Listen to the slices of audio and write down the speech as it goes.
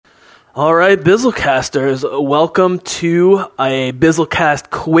All right, Bizzlecasters, welcome to a Bizzlecast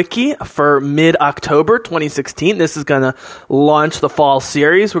Quickie for mid-October 2016. This is going to launch the fall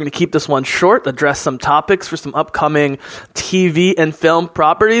series. We're going to keep this one short, address some topics for some upcoming TV and film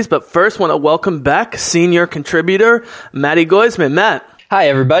properties. But first, want to welcome back senior contributor Matty Goisman. Matt. Hi,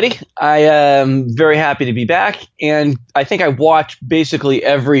 everybody. I am very happy to be back, and I think I watch basically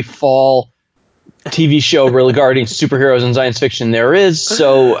every fall TV show regarding superheroes and science fiction there is,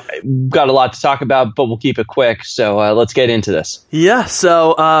 so I've got a lot to talk about, but we'll keep it quick, so let's get into this. Yeah,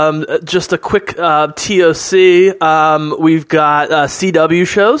 so just a quick TOC. We've got CW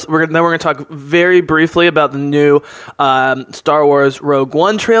shows. Then we're going to talk very briefly about the new Star Wars Rogue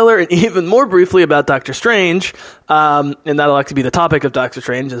One trailer, and even more briefly about Doctor Strange, and that'll actually be the topic of Doctor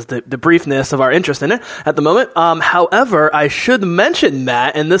Strange, is the briefness of our interest in it at the moment. However, I should mention,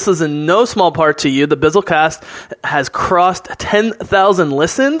 Matt, and this is in no small part to you, the Bizzlecast has crossed 10,000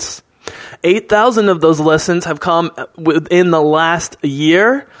 listens. 8,000 of those listens have come within the last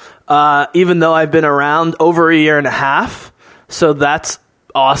year, even though I've been around over a year and a half. So that's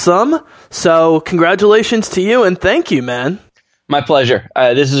awesome. So congratulations to you, and thank you, man. My pleasure.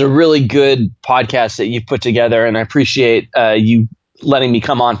 This is a really good podcast that you've put together, and I appreciate you letting me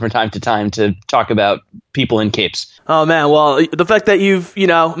come on from time to time to talk about people in capes. Oh man, well, the fact that you've,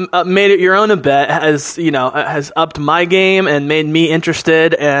 made it your own a bit has upped my game and made me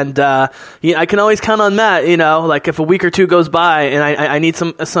interested, and I can always count on Matt, like if a week or two goes by and I need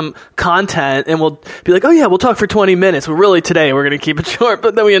some content, and we'll be like, oh yeah, we'll talk for 20 minutes. Well, really today we're going to keep it short,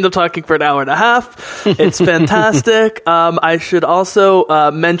 but then we end up talking for an hour and a half. It's fantastic. I should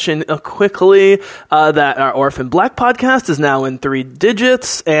also mention quickly that our Orphan Black podcast is now in 3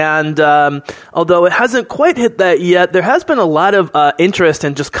 digits, and although it hasn't quite hit that yet, there has been a lot of interest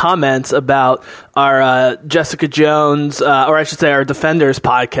and just comments about our Jessica Jones, or I should say our Defenders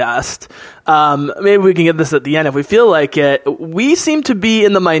podcast. Maybe we can get this at the end if we feel like it. We seem to be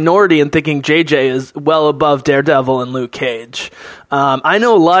in the minority in thinking JJ is well above Daredevil and Luke Cage. I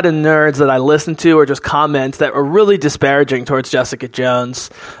know a lot of nerds that I listen to or just comments that are really disparaging towards Jessica Jones.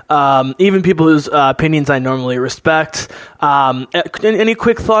 Even people whose opinions I normally respect. Any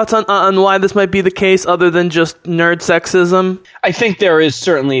quick thoughts on why this might be the case other than just nerd sexism? I think there is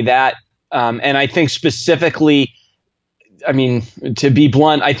certainly that. And I think specifically, to be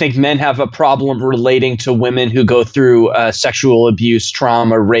blunt, I think men have a problem relating to women who go through sexual abuse,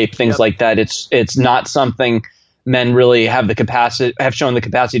 trauma, rape, things like that. It's not something men really have shown the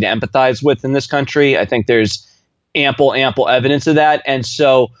capacity to empathize with in this country. I think there's ample evidence of that. And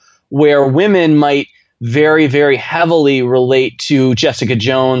so where women might very, very heavily relate to Jessica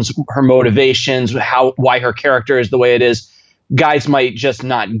Jones, her motivations, why her character is the way it is, guys might just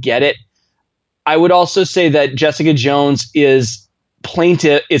not get it. I would also say that Jessica Jones is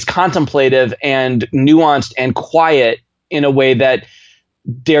contemplative and nuanced and quiet in a way that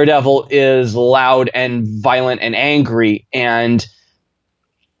Daredevil is loud and violent and angry. And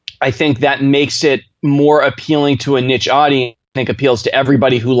I think that makes it more appealing to a niche audience. I think appeals to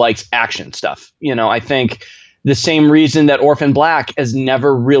everybody who likes action stuff. I think the same reason that Orphan Black has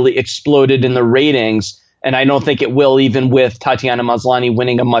never really exploded in the ratings, and I don't think it will even with Tatiana Maslany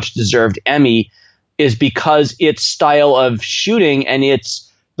winning a much-deserved Emmy, is because its style of shooting and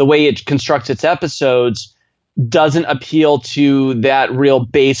the way it constructs its episodes doesn't appeal to that real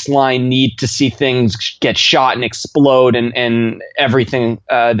baseline need to see things get shot and explode and everything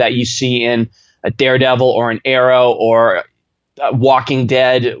that you see in a Daredevil or an Arrow or Walking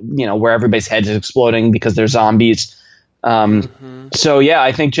Dead, where everybody's head is exploding because they're zombies. So yeah,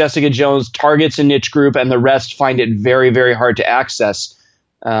 I think Jessica Jones targets a niche group, and the rest find it very, very hard to access.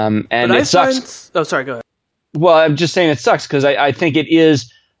 And it sucks. Oh, sorry, go ahead. Well, I'm just saying it sucks because I think it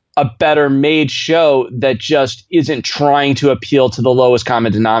is a better made show that just isn't trying to appeal to the lowest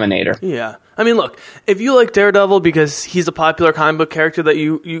common denominator. Yeah. I mean, look, if you like Daredevil because he's a popular comic book character that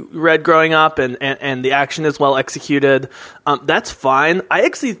you read growing up and the action is well executed, that's fine. I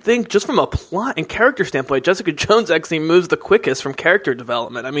actually think just from a plot and character standpoint, Jessica Jones actually moves the quickest from character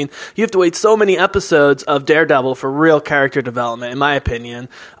development. I mean, you have to wait so many episodes of Daredevil for real character development, in my opinion.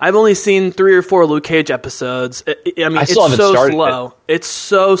 I've only seen 3 or 4 Luke Cage episodes. It's so slow. It's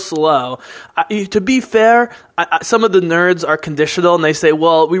so slow. To be fair, some of the nerds are conditional and they say,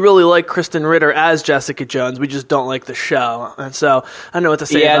 well, we really like Kristen Ritter as Jessica Jones, we just don't like the show. And so I don't know what to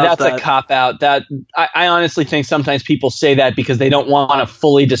say about that. Yeah, that's a cop-out. That I honestly think sometimes people say that because they don't want to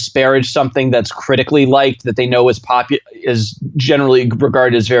fully disparage something that's critically liked, that they know is generally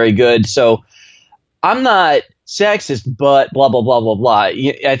regarded as very good. So I'm not sexist, but blah, blah, blah, blah, blah.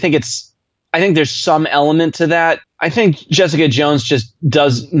 I think I think there's some element to that. I think Jessica Jones just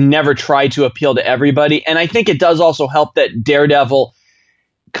does never try to appeal to everybody. And I think it does also help that Daredevil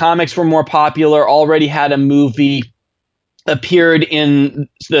comics were more popular, already had a movie, appeared in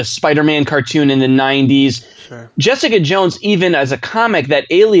the Spider-Man cartoon in the 90s. Sure. Jessica Jones, even as a comic, that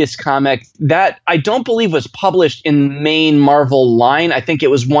Alias comic, that I don't believe was published in the main Marvel line. I think it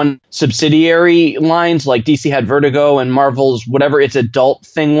was one subsidiary lines, like DC had Vertigo and Marvel's whatever its adult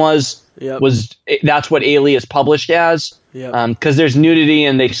thing was. Yep. That's what Alias published as. Yep. Because there's nudity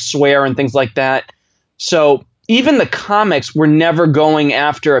and they swear and things like that. So even the comics were never going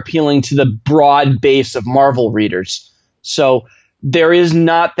after appealing to the broad base of Marvel readers. So there is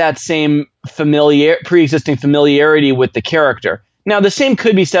not that same pre-existing familiarity with the character. Now, the same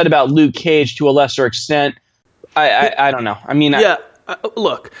could be said about Luke Cage to a lesser extent. I don't know. I mean,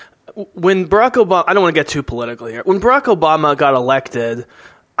 look, when Barack Obama, I don't want to get too political here. When Barack Obama got elected,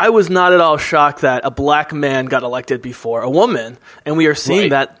 I was not at all shocked that a black man got elected before a woman, and we are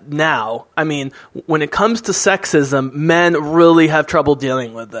seeing that now. I mean, when it comes to sexism, men really have trouble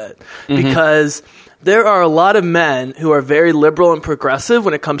dealing with it because there are a lot of men who are very liberal and progressive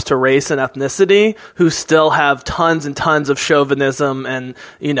when it comes to race and ethnicity who still have tons and tons of chauvinism and,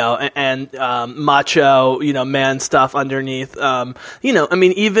 macho, man stuff underneath.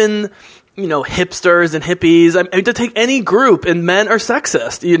 Even hipsters and hippies. I mean, to take any group, and men are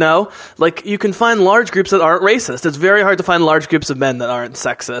sexist, Like, you can find large groups that aren't racist. It's very hard to find large groups of men that aren't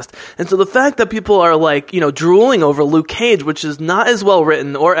sexist. And so the fact that people are, drooling over Luke Cage, which is not as well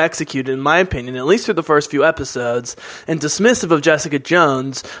written or executed, in my opinion, at least through the first few episodes, and dismissive of Jessica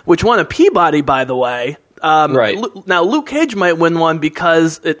Jones, which won a Peabody, by the way. Right. Now, Luke Cage might win one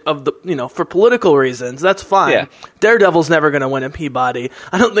because for political reasons. That's fine. Yeah. Daredevil's never going to win a Peabody.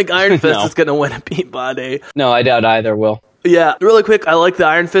 I don't think Iron Fist is going to win a Peabody. No, I doubt either will. Yeah, really quick, I like the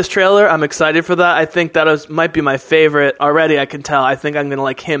Iron Fist trailer. I'm excited for that. I think that might be my favorite already. I can tell. I think I'm going to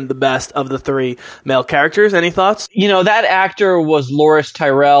like him the best of the three male characters. Any thoughts? That actor was Loras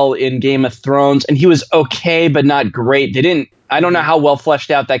Tyrell in Game of Thrones, and he was okay, but not great. I don't know how well fleshed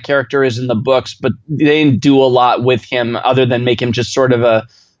out that character is in the books, but they didn't do a lot with him other than make him just sort of a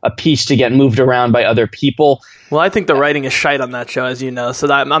piece to get moved around by other people. Well, I think the writing is shite on that show, as you know, so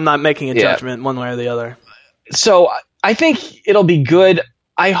I'm not making a judgment one way or the other. So I think it'll be good.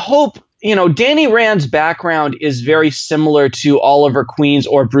 I hope, Danny Rand's background is very similar to Oliver Queen's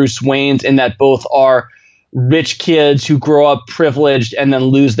or Bruce Wayne's in that both are rich kids who grow up privileged and then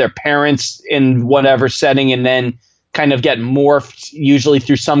lose their parents in whatever setting and then kind of get morphed, usually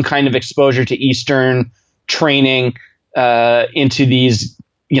through some kind of exposure to Eastern training, into these,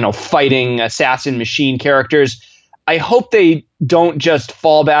 fighting assassin machine characters. I hope they don't just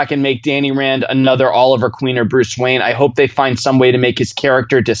fall back and make Danny Rand another Oliver Queen or Bruce Wayne. I hope they find some way to make his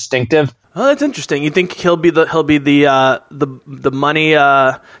character distinctive. Oh, that's interesting. You think he'll be the money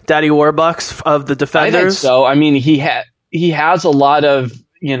Daddy Warbucks of the Defenders? I think so. I mean, he has a lot of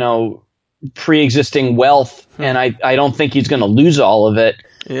pre-existing wealth, and I don't think he's going to lose all of it.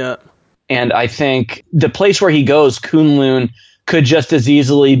 Yeah. And I think the place where he goes, Kunlun, could just as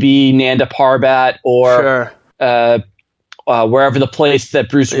easily be Nanda Parbat or wherever the place that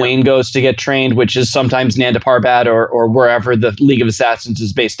Bruce Wayne goes to get trained, which is sometimes Nanda Parbat or wherever the League of Assassins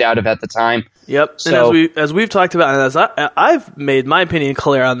is based out of at the time. Yep. So, and as we've talked about, and as I've made my opinion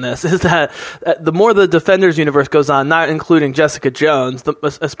clear on this, is that the more the Defenders universe goes on, not including Jessica Jones,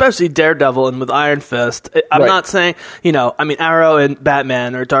 especially Daredevil and with Iron Fist, I'm not saying, Arrow and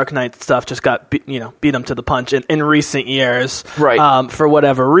Batman or Dark Knight stuff just got beat them to the punch in recent years, right? For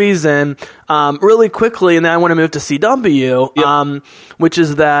whatever reason. Really quickly, and then I want to move to CW, which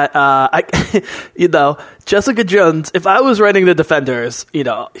is that Jessica Jones, if I was writing the Defenders,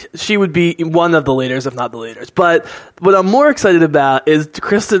 she would be one of the leaders, if not the leaders. But what I'm more excited about is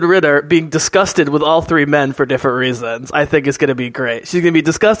Kristen Ritter being disgusted with all three men for different reasons. I think it's going to be great. She's going to be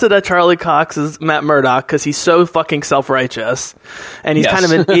disgusted at Charlie Cox's Matt Murdock because he's so fucking self-righteous. And he's kind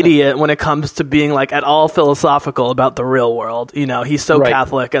of an idiot when it comes to being at all philosophical about the real world. He's so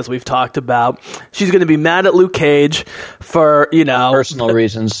Catholic, as we've talked about. She's going to be mad at Luke Cage for, personal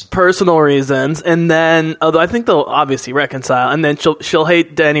reasons. And then, although I think they'll obviously reconcile, and then she'll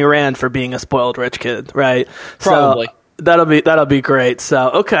hate Danny Rand for being a spoiled rich kid, right? Probably. So that'll be great. So,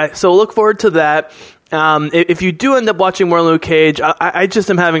 okay. So we'll look forward to that. If you do end up watching more Luke Cage, I just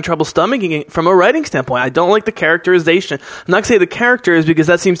am having trouble stomaching it from a writing standpoint. I don't like the characterization. I'm not going to say the characters because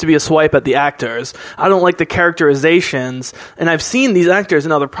that seems to be a swipe at the actors. I don't like the characterizations, and I've seen these actors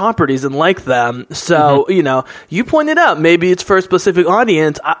in other properties and like them. So, you pointed out maybe it's for a specific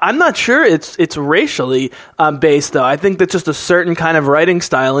audience. I'm not sure it's racially based, though. I think that's just a certain kind of writing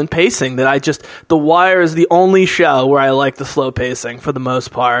style and pacing that The Wire is the only show where I like the slow pacing for the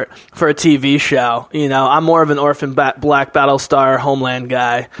most part for a TV show. I'm more of an Orphan Black Battlestar Homeland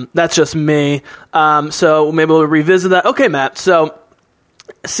guy. That's just me. So maybe we'll revisit that. Okay, Matt. So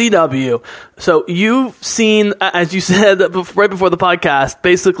CW. So you've seen, as you said right before the podcast,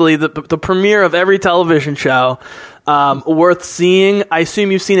 basically the premiere of every television show worth seeing. I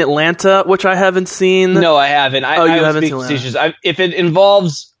assume you've seen Atlanta, which I haven't seen. No, I haven't. You haven't seen Atlanta. If it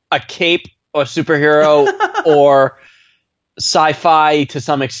involves a cape or superhero or sci-fi to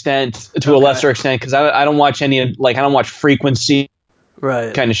some extent, to a lesser extent, because I don't watch any, I don't watch Frequency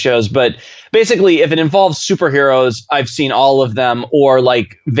kind of shows, but basically if it involves superheroes, I've seen all of them, or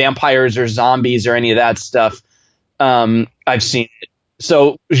vampires or zombies or any of that stuff. I've seen it.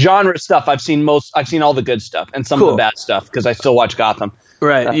 So genre stuff, I've seen all the good stuff and some of the bad stuff because I still watch Gotham.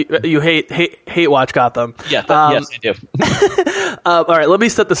 Right. You hate watch Gotham. Yeah. Yes, I do. All right. Let me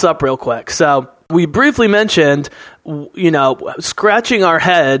set this up real quick. So we briefly mentioned, scratching our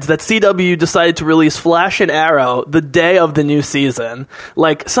heads that CW decided to release Flash and Arrow the day of the new season.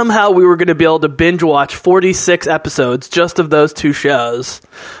 Somehow we were going to be able to binge watch 46 episodes just of those two shows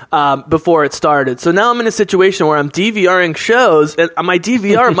before it started. So now I'm in a situation where I'm DVRing shows, and my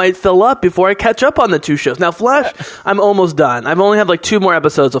DVR might fill up before I catch up on the two shows. Now, Flash, I'm almost done. I've only had 2 more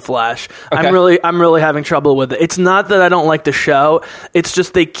episodes of Flash. Okay. I'm really having trouble with it. It's not that I don't like the show. It's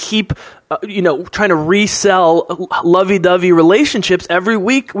just they keep trying to resell lovey-dovey relationships every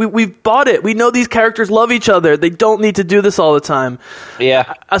week. We've bought it. We know these characters love each other. They don't need to do this all the time.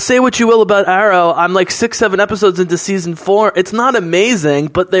 Yeah. I say what you will about Arrow. I'm 6-7 episodes into season 4. It's not amazing,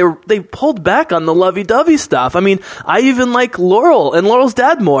 but they pulled back on the lovey-dovey stuff. I mean, I even like Laurel and Laurel's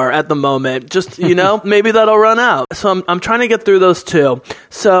dad more at the moment. Just, maybe that'll run out. So I'm trying to get through those two.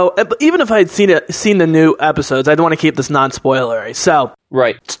 So even if I had seen the new episodes, I'd want to keep this non-spoilery. So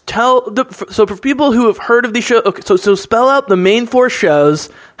right. So for people who have heard of these shows, okay, so spell out the main 4 shows,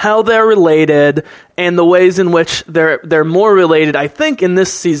 how they're related, and the ways in which they're more related, I think, in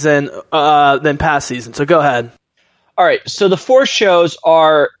this season than past seasons. So go ahead. All right. So the 4 shows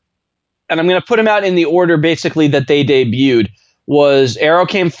are, and I'm going to put them out in the order basically that they debuted, was Arrow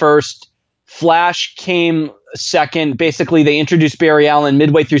came first, Flash came second. Basically, they introduced Barry Allen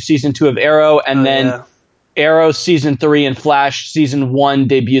midway through season 2 of Arrow, and then Arrow season 3 and Flash season 1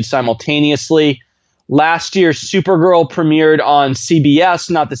 debuted simultaneously. Last year, Supergirl premiered on CBS,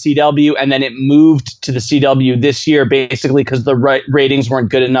 not the CW, and then it moved to the CW this year, basically because the ratings weren't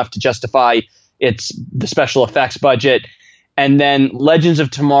good enough to justify the special effects budget. And then Legends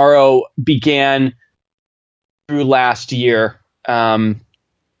of Tomorrow began through last year. Plot-wise,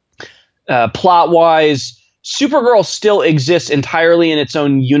 Supergirl still exists entirely in its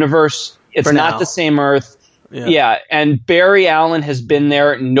own universe. It's not the same Earth. Yeah, and Barry Allen has been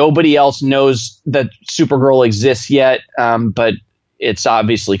there. Nobody else knows that Supergirl exists yet, but it's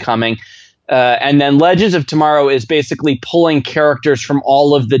obviously coming. And then Legends of Tomorrow is basically pulling characters from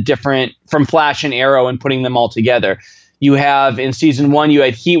all of the different, from Flash and Arrow, and putting them all together. You have, in season 1, you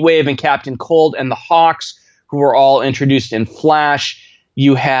had Heatwave and Captain Cold and the Hawks, who were all introduced in Flash.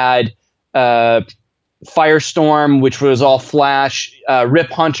 You had Firestorm, which was all Flash.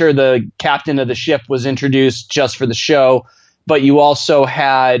 Rip Hunter, the captain of the ship, was introduced just for the show. But you also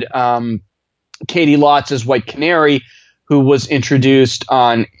had Katie Lotz as White Canary, who was introduced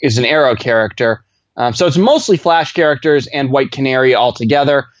is an Arrow character. So it's mostly Flash characters and White Canary all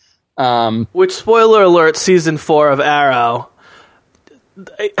together. Which, spoiler alert, season 4 of Arrow.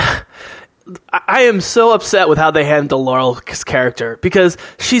 I am so upset with how they handle Laurel's character, because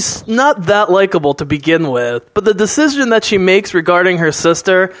she's not that likable to begin with, but the decision that she makes regarding her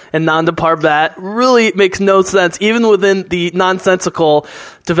sister and Nanda Parbat really makes no sense, even within the nonsensical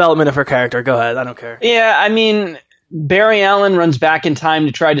development of her character. Go ahead, I don't care. Yeah, I mean, Barry Allen runs back in time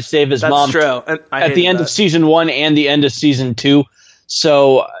to try to save his mom. That's true. At the end of season 1 and the end of season 2.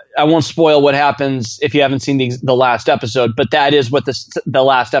 So I won't spoil what happens if you haven't seen the last episode, but that is what the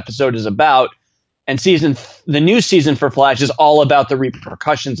last episode is about. And the new season for Flash is all about the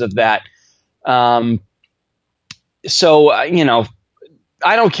repercussions of that. So I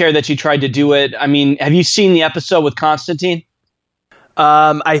don't care that she tried to do it. I mean, have you seen the episode with Constantine?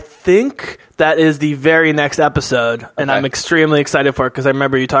 I think that is the very next episode, and I'm extremely excited for it because I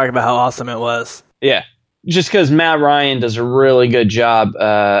remember you talking about how awesome it was. Yeah, just because Matt Ryan does a really good job.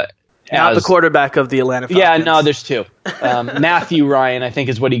 Not the quarterback of the Atlanta Falcons. Yeah, no, there's two. Matthew Ryan, I think,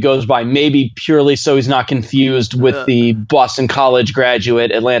 is what he goes by, maybe purely so he's not confused with the Boston College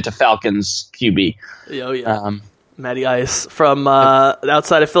graduate Atlanta Falcons QB. Oh, yeah. Matty Ice from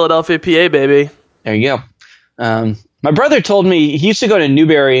outside of Philadelphia, PA, baby. There you go. My brother told me he used to go to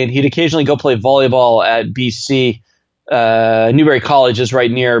Newberry, and he'd occasionally go play volleyball at BC. Newberry College is right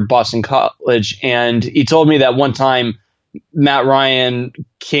near Boston College, and he told me that one time Matt Ryan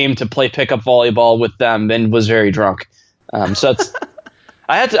came to play pickup volleyball with them and was very drunk. So that's,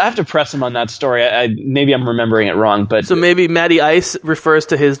 I have to press him on that story. Maybe I'm remembering it wrong, but so maybe Matty Ice refers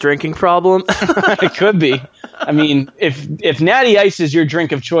to his drinking problem. It could be. I mean, if Natty Ice is your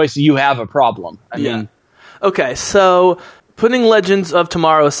drink of choice, you have a problem. I mean, okay. So putting Legends of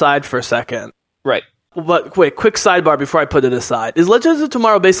Tomorrow aside for a second, right? But wait, quick sidebar before I put it aside. Is Legends of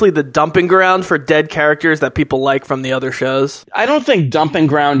Tomorrow basically the dumping ground for dead characters that people like from the other shows? I don't think dumping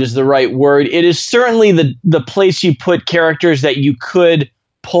ground is the right word. It is certainly the place you put characters that you could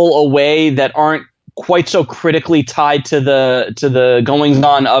pull away that aren't quite so critically tied to the goings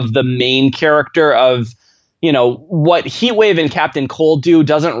on of the main character of, you know, what Heatwave and Captain Cold do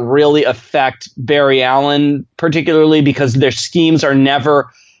doesn't really affect Barry Allen particularly because their schemes are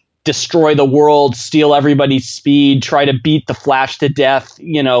never destroy the world, steal everybody's speed, try to beat the Flash to death.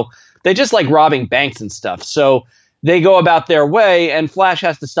 You know, they just like robbing banks and stuff. So they go about their way, and Flash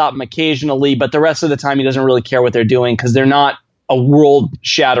has to stop them occasionally, but the rest of the time he doesn't really care what they're doing because they're not a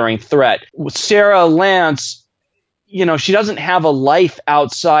world-shattering threat. Sarah Lance, you know, she doesn't have a life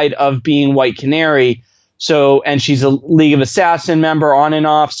outside of being White Canary. So, and she's a League of Assassin member on and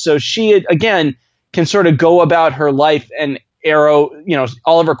off. So she, again, can sort of go about her life, and Arrow, you know,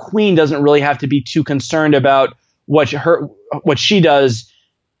 Oliver Queen doesn't really have to be too concerned about what she does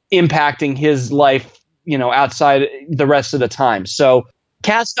impacting his life, you know, outside the rest of the time. So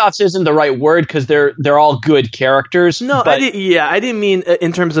cast-offs isn't the right word because they're all good characters. No, I didn't mean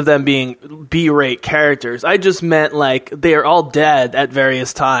in terms of them being B-rate characters. I just meant like they are all dead at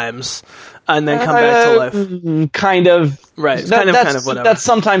various times and then come back to life. Kind of. Right. Kind of whatever. That's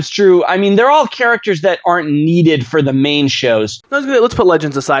sometimes true. I mean, they're all characters that aren't needed for the main shows. Let's put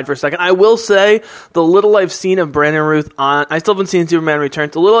Legends aside for a second. I will say the little I've seen of Brandon Routh I still haven't seen Superman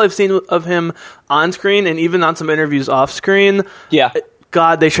Returns. The little I've seen of him on screen and even on some interviews off screen. Yeah.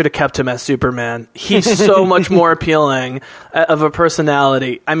 God, they should have kept him as Superman. He's so much more appealing of a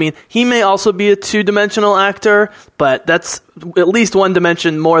personality. I mean, he may also be a two-dimensional actor, but that's at least one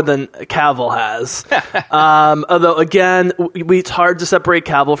dimension more than Cavill has. Although, again, it's hard to separate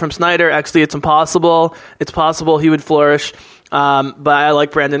Cavill from Snyder. Actually, it's impossible. It's possible he would flourish. But I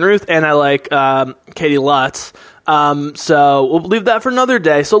like Brandon Routh, and I like Katie Lutz. So we'll leave that for another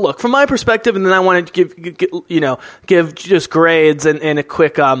day. So look, from my perspective, and then I wanted to give just grades and a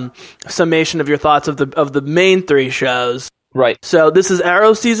quick summation of your thoughts of the main three shows. Right. So this is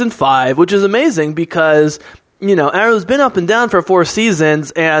Arrow season 5, which is amazing because, you know, Arrow's been up and down for 4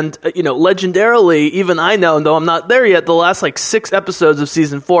 seasons, and, you know, legendarily, even I know, though I'm not there yet, the last, 6 episodes of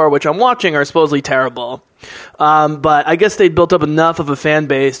season 4, which I'm watching, are supposedly terrible. But I guess they built up enough of a fan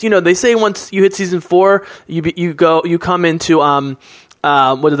base. You know, they say once you hit season 4, you come into,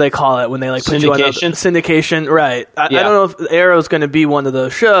 what do they call it when they put you on syndication? Right. I don't know if Arrow's going to be one of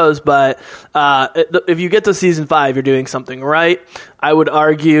those shows, but if you get to season 5, you're doing something right. I would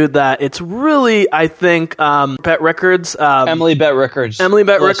argue that it's really, I think, Bette Rickards. Emily Bette Rickards. Emily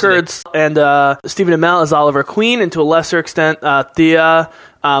Bette Rickards and Stephen Amell as Oliver Queen, and to a lesser extent, Thea,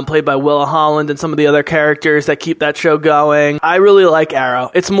 played by Willa Holland, and some of the other characters that keep that show going. I really like Arrow.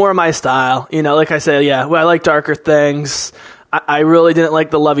 It's more my style. You know, like I said, I like darker things. I really didn't like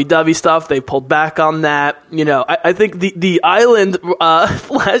the lovey-dovey stuff. They pulled back on that. You know, I think the island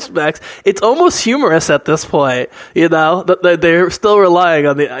flashbacks, it's almost humorous at this point. You know, they're still relying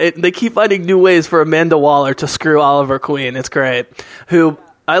on they keep finding new ways for Amanda Waller to screw Oliver Queen. It's great. Who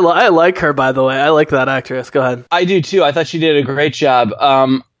I like her, by the way. I like that actress. Go ahead. I do too. I thought she did a great job.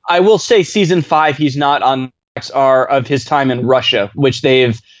 I will say season 5, he's not on XR of his time in Russia, which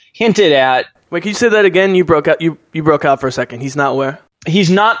they've hinted at. Wait, can you say that again? You broke out. You broke out for a second. He's not where? He's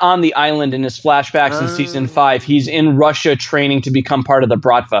not on the island in his flashbacks in season 5. He's in Russia training to become part of the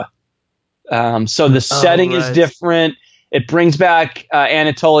Bratva. So the setting is different. It brings back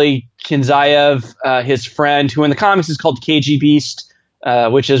Anatoly Kinzayev, his friend, who in the comics is called KG Beast,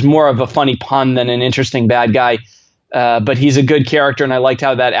 which is more of a funny pun than an interesting bad guy. But he's a good character, and I liked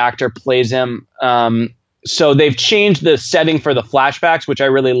how that actor plays him. So they've changed the setting for the flashbacks, which I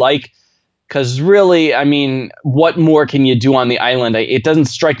really like. Because really, I mean, what more can you do on the island? It doesn't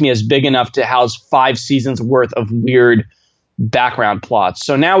strike me as big enough to house 5 seasons worth of weird background plots.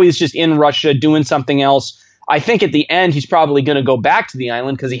 So now he's just in Russia doing something else. I think at the end he's probably going to go back to the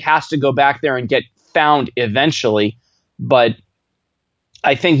island because he has to go back there and get found eventually. But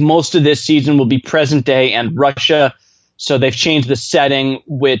I think most of this season will be present day and Russia. So they've changed the setting,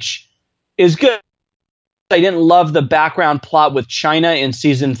 which is good. I didn't love the background plot with China in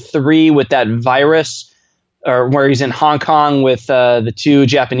season 3 with that virus, or where he's in Hong Kong with the 2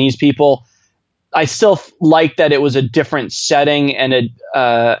 Japanese people. I still like that it was a different setting and it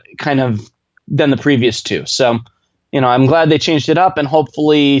kind of than the previous 2. So, I'm glad they changed it up, and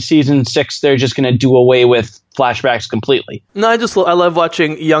hopefully season 6 they're just going to do away with flashbacks completely. No, I love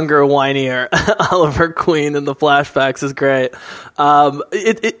watching younger, whinier Oliver Queen in the flashbacks is great.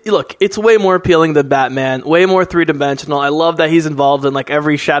 Look, it's way more appealing than Batman, way more 3-dimensional. I love that he's involved in like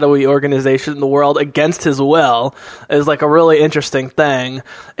every shadowy organization in the world against his will. Is like a really interesting thing.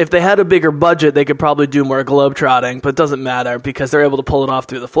 If they had a bigger budget, they could probably do more globetrotting, but it doesn't matter because they're able to pull it off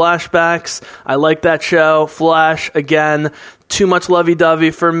through the flashbacks. I like that show. Flash, again, too much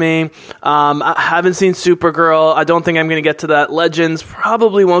lovey-dovey for me. I haven't seen Supergirl. I don't think I'm going to get to that. Legends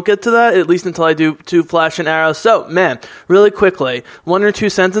probably won't get to that, at least until I do Flash and Arrow. So, man, really quickly, 1 or 2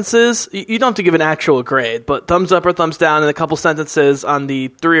 sentences. You don't have to give an actual grade, but thumbs up or thumbs down and a couple sentences on the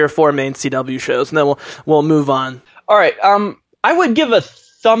 3 or 4 main CW shows, and then we'll move on. All right. I would give a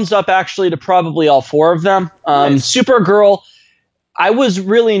thumbs up, actually, to probably all 4 of them. Nice. Supergirl, I was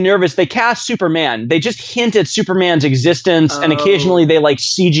really nervous. They cast Superman. They just hint at Superman's existence, and occasionally they like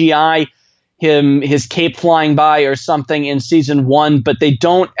CGI his cape flying by or something in season 1, but they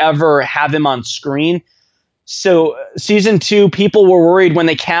don't ever have him on screen. So season 2, people were worried when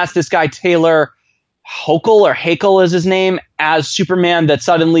they cast this guy Taylor Hakel is his name, as Superman, that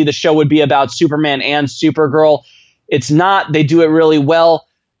suddenly the show would be about Superman and Supergirl. It's not. They do it really well.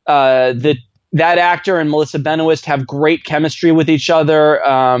 That actor and Melissa Benoist have great chemistry with each other.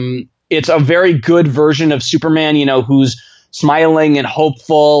 It's a very good version of Superman, who's smiling and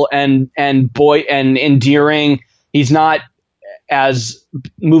hopeful and endearing. He's not, as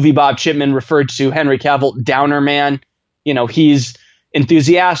movie Bob Chipman referred to Henry Cavill, downer man. He's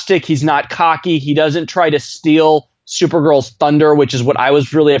enthusiastic. He's not cocky. He doesn't try to steal Supergirl's thunder, which is what I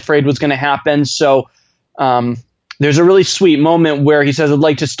was really afraid was going to happen. So there's a really sweet moment where he says, "I'd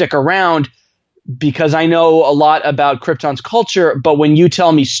like to stick around because I know a lot about Krypton's culture, but when you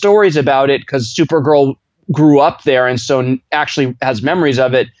tell me stories about it, because Supergirl grew up there and so actually has memories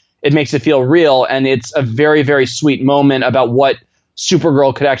of it, it makes it feel real." And it's a very, very sweet moment about what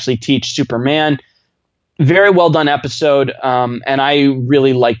Supergirl could actually teach Superman. Very well done episode, and I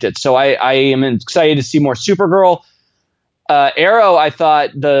really liked it. So I am excited to see more Supergirl. Arrow, I thought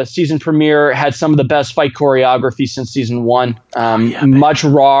the season premiere had some of the best fight choreography since season 1. Much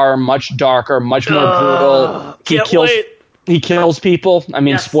rawer, much darker, much more brutal. He kills people. I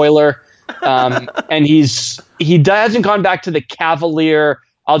mean, yes. Spoiler. And he hasn't gone back to the cavalier,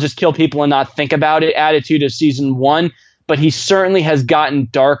 I'll just kill people and not think about it attitude of season 1, but he certainly has gotten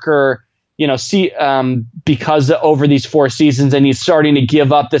darker, because over these 4 seasons, and he's starting to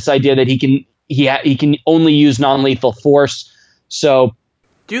give up this idea that he can only use non-lethal force. So,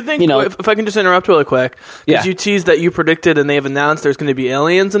 do you think, if I can just interrupt really quick, because you teased that you predicted and they've announced there's going to be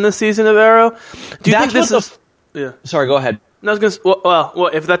aliens in this season of Arrow. Do you think this is... Yeah. Sorry, go ahead. No, I was going to... Well,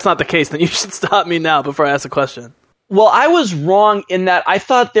 if that's not the case, then you should stop me now before I ask a question. Well, I was wrong in that I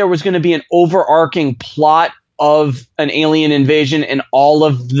thought there was going to be an overarching plot of an alien invasion in all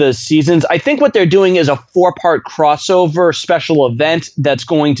of the seasons. I think what they're doing is a 4-part crossover special event that's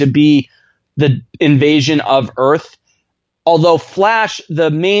going to be the invasion of Earth. Although Flash,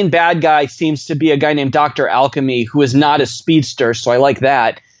 the main bad guy, seems to be a guy named Dr. Alchemy, who is not a speedster, so I like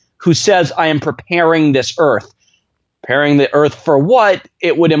that, who says, "I am preparing this Earth." Preparing the Earth for what?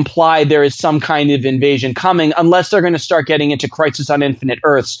 It would imply there is some kind of invasion coming, unless they're going to start getting into Crisis on Infinite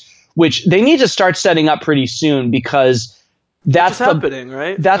Earths, which they need to start setting up pretty soon, because that's happening,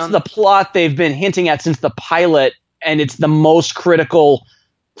 right? That's the plot they've been hinting at since the pilot, and it's the most critical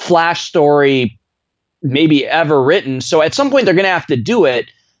Flash story maybe ever written. So at some point they're going to have to do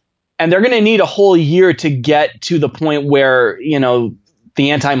it, and they're going to need a whole year to get to the point where,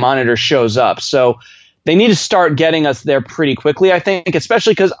 the Anti-Monitor shows up. So they need to start getting us there pretty quickly, I think,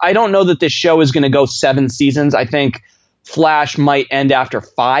 especially because I don't know that this show is going to go 7 seasons. I think Flash might end after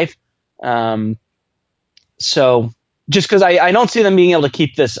 5. So just because I don't see them being able to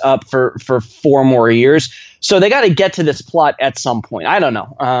keep this up for 4 more years. So they got to get to this plot at some point. I don't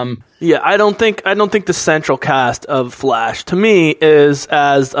know. I don't think the central cast of Flash to me is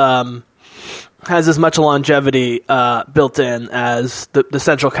as has as much longevity built in as the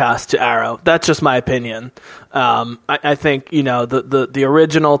central cast to Arrow. That's just my opinion. I think, the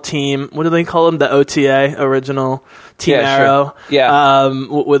original team, what do they call them? The OTA, original Team Arrow. Sure. Yeah.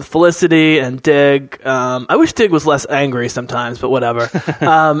 With Felicity and Dig. I wish Dig was less angry sometimes, but whatever.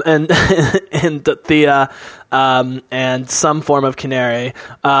 And and some form of Canary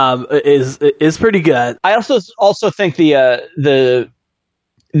is pretty good. I also think the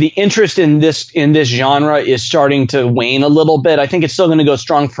interest in this genre is starting to wane a little bit. I think it's still going to go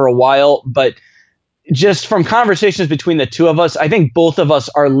strong for a while, but just from conversations between the two of us, I think both of us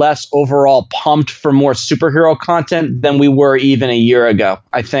are less overall pumped for more superhero content than we were even a year ago.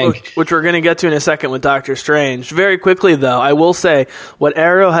 I think, which we're going to get to in a second with Doctor Strange. Very quickly, though, I will say what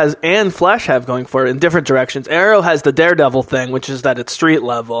Arrow has and Flash have going for it in different directions. Arrow has the Daredevil thing, which is that it's street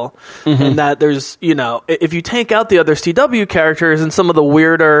level, and that there's, if you take out the other CW characters and some of the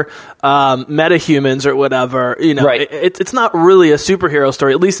weirder metahumans or whatever, right. It's not really a superhero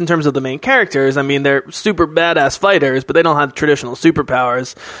story, at least in terms of the main characters. I mean, they're super badass fighters, but they don't have traditional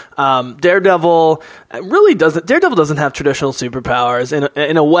superpowers. Daredevil doesn't have traditional superpowers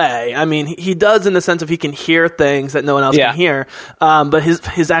in a way. I mean, he does in the sense of he can hear things that no one else can hear. But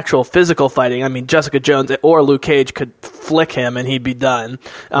his actual physical fighting, I mean, Jessica Jones or Luke Cage could flick him and he'd be done.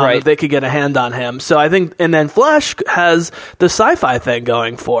 If they could get a hand on him. So I think, and then Flash has the sci-fi thing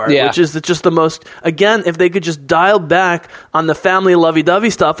going for it, which is just the most, again, if they could just dial back on the family lovey-dovey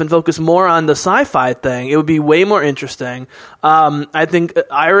stuff and focus more on the sci-fi thing, it would be way more interesting. I think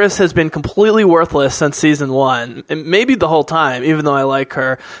Iris has been completely worthless since season 1, and maybe the whole time, even though I like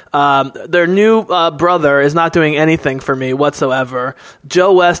her. Their new brother is not doing anything for me whatsoever.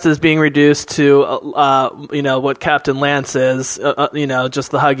 Joe West is being reduced to, what Captain Lance is,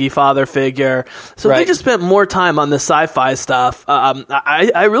 just the huggy father figure. So they just spent more time on the sci-fi stuff.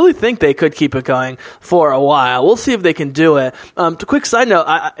 I really think they could keep it going for a while. We'll see if they can do it. Quick side note,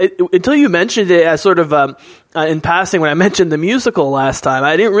 until you mentioned it as sort of in passing when I mentioned the musical last time,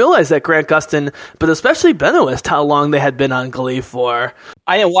 I didn't realize that Grant Gustin, but especially Benoist, how long they had been on Glee for.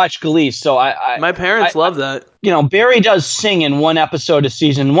 I didn't watch Glee, so my parents love that. Barry does sing in one episode of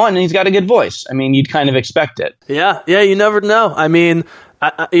season 1, and he's got a good voice. I mean, you'd kind of expect it. Yeah, you never know. I mean,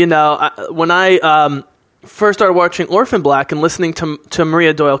 when I first started watching Orphan Black and listening to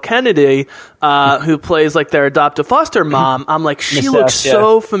Maria Doyle Kennedy, who plays like their adoptive foster mom, I'm like, she looks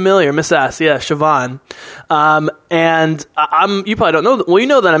so familiar. Miss S, Siobhan. And you probably don't know. Well, you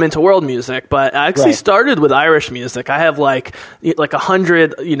know that I'm into world music, but I actually started with Irish music. I have like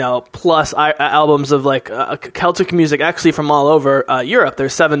 100, plus albums of like Celtic music, actually from all over Europe.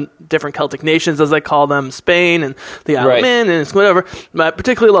 There's 7 different Celtic nations, as they call them, Spain and the Isle of Man and whatever. But I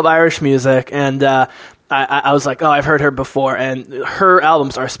particularly love Irish music, and I was like, I've heard her before, and her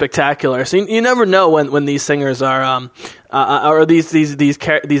albums are spectacular. So you never know when these singers are, or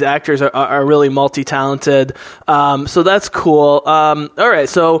these actors are really multi-talented. So that's cool. All right,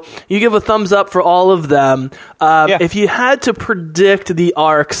 so you give a thumbs up for all of them. If you had to predict the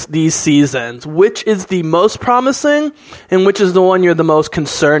arcs these seasons, which is the most promising, and which is the one you're the most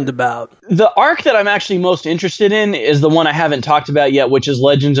concerned about? The arc that I'm actually most interested in is the one I haven't talked about yet, which is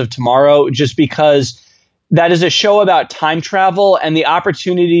Legends of Tomorrow, just because that is a show about time travel, and the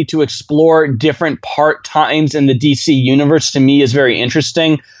opportunity to explore different part times in the DC universe to me is very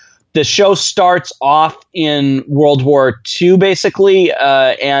interesting. The show starts off in World War II, basically,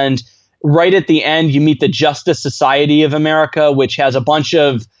 and right at the end, you meet the Justice Society of America, which has a bunch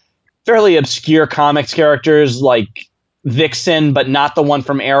of fairly obscure comics characters like Vixen, but not the one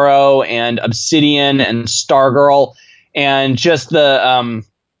from Arrow, and Obsidian and Stargirl, and just the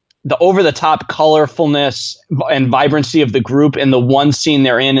over-the-top colorfulness and vibrancy of the group in the one scene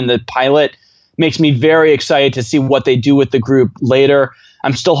they're in the pilot makes me very excited to see what they do with the group later.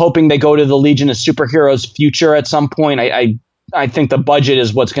 I'm still hoping they go to the Legion of Superheroes future at some point. I think the budget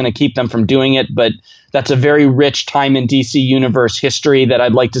is what's going to keep them from doing it, but that's a very rich time in DC Universe history that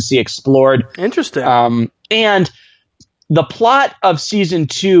I'd like to see explored. Interesting. And the plot of season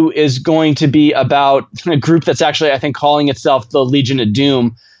 2 is going to be about a group that's actually, I think, calling itself the Legion of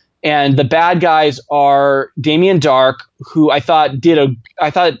Doom. And the bad guys are Damien Dark, who I thought Neil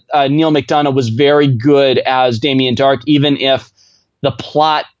McDonough was very good as Damien Dark, even if the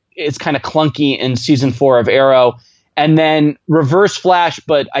plot is kind of clunky in season 4 of Arrow. And then Reverse Flash,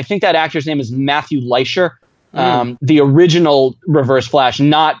 but I think that actor's name is Matthew Leisher, the original Reverse Flash,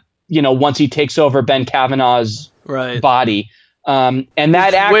 not once he takes over Ben Cavanaugh's body. And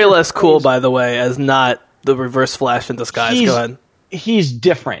that actor way less cool, by the way, as not the Reverse Flash in disguise. Go ahead. He's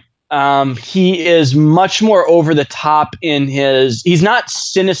different. He is much more over the top in he's not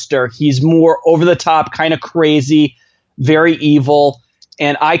sinister. He's more over the top, kind of crazy, very evil.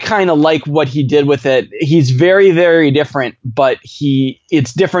 And I kind of like what he did with it. He's very, very different, but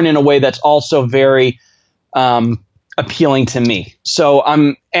it's different in a way that's also very appealing to me. So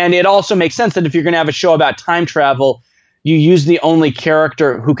and it also makes sense that if you're going to have a show about time travel, you use the only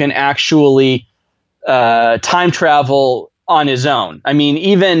character who can actually time travel on his own. I mean,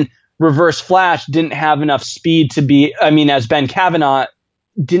 even Reverse Flash didn't have enough speed as Ben Kavanaugh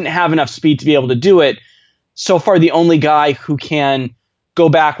didn't have enough speed to be able to do it. So far, the only guy who can go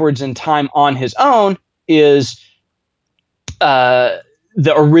backwards in time on his own is the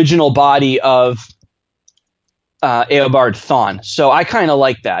original body of Eobard Thawne. So I kind of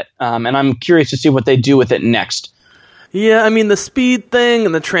like that, and I'm curious to see what they do with it next. Yeah, I mean, the speed thing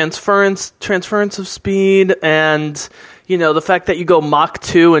and the transference of speed and, the fact that you go Mach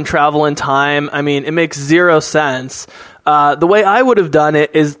 2 and travel in time, I mean, it makes zero sense. The way I would have done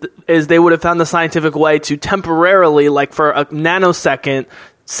it is they would have found the scientific way to temporarily, like for a nanosecond,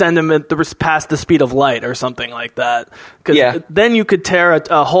 send him past the speed of light or something like that. Because then you could tear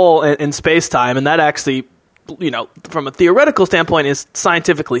a hole in space-time, and that actually, from a theoretical standpoint, is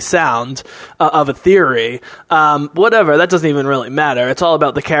scientifically sound of a theory. Whatever, that doesn't even really matter. It's all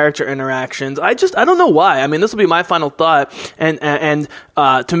about the character interactions. I don't know why. I mean, this will be my final thought, and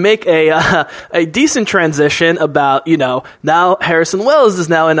to make a decent transition about, now Harrison Wells is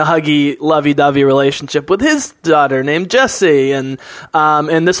now in a huggy, lovey-dovey relationship with his daughter named Jessie, and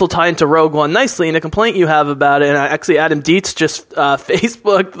this will tie into Rogue One nicely. And a complaint you have about it, and actually Adam Dietz just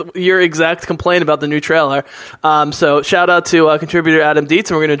Facebooked your exact complaint about the new trailer. So shout out to contributor Adam Dietz,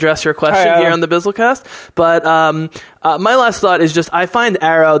 and we're going to address your question here on the Bizzlecast. But my last thought is just I find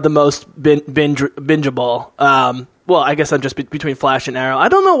Arrow the most bingeable. Well, I guess I'm just between Flash and Arrow. I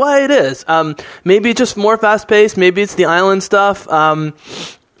don't know why it is. Maybe it's just more fast-paced. Maybe it's the island stuff.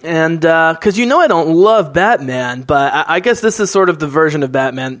 And because I don't love Batman, but I guess this is sort of the version of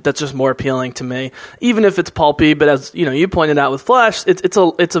Batman that's just more appealing to me, even if it's pulpy. But as you pointed out with Flash,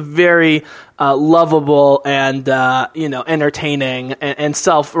 it's a very lovable and entertaining and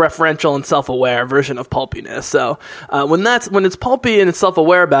self-referential and self-aware version of pulpiness. So when it's pulpy and it's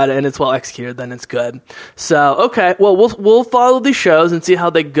self-aware about it and it's well executed, then it's good. So okay, well we'll follow these shows and see how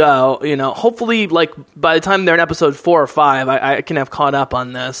they go. Hopefully, like by the time they're in episode 4 or 5, I can have caught up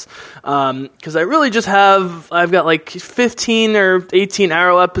on this because I really just I've got like 15 or 18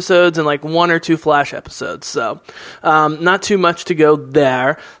 Arrow episodes and like 1 or 2 Flash episodes. So not too much to go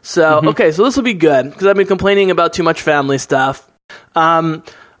there. So okay, so this will be good because I've been complaining about too much family stuff.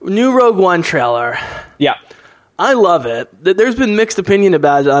 New Rogue One trailer. Yeah. I love it. There's been mixed opinion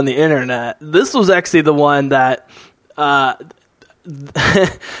about it on the internet. This was actually the one that,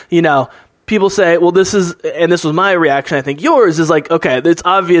 people say, well, this was my reaction. I think yours is like, okay, it's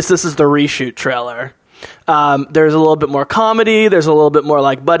obvious this is the reshoot trailer. There's a little bit more comedy. There's a little bit more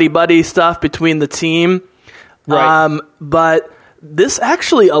like buddy stuff between the team. Right. But this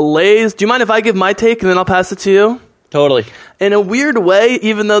actually allays. Do you mind if I give my take and then I'll pass it to you? Totally. In a weird way,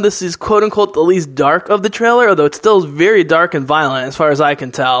 even though this is quote unquote the least dark of the trailer, although it's still very dark and violent as far as I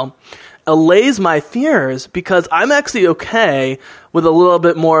can tell, allays my fears because I'm actually okay with a little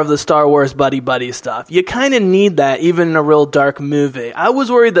bit more of the Star Wars buddy stuff. You kind of need that even in a real dark movie. I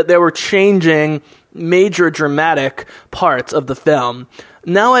was worried that they were changing major dramatic parts of the film.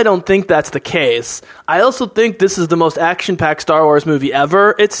 Now I don't think that's the case. I also think this is the most action-packed Star Wars movie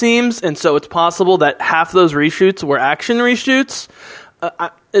ever, it seems, and so it's possible that half those reshoots were action reshoots.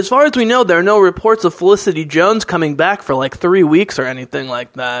 As far as we know, there are no reports of Felicity Jones coming back for like 3 weeks or anything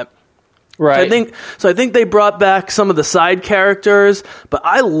like that. Right. So I think they brought back some of the side characters, but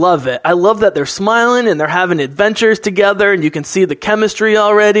I love it. I love that they're smiling and they're having adventures together, and you can see the chemistry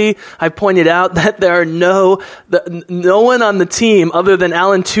already. I pointed out that there are no one on the team other than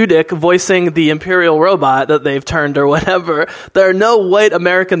Alan Tudyk voicing the Imperial robot that they've turned or whatever. There are no white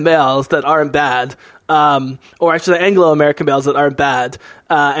American males that aren't bad. Or actually Anglo-American males that aren't bad.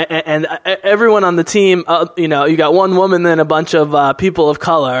 And everyone on the team, you got one woman and a bunch of people of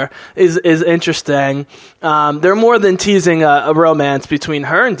color is interesting. They're more than teasing a romance between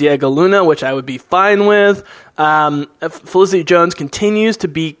her and Diego Luna, which I would be fine with. Felicity Jones continues to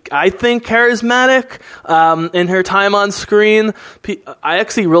be, I think, charismatic in her time on screen. I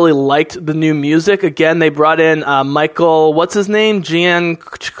actually really liked the new music. Again, they brought in Michael, what's his name? Giancarlo,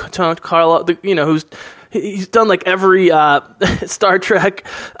 who's he's done like every Star Trek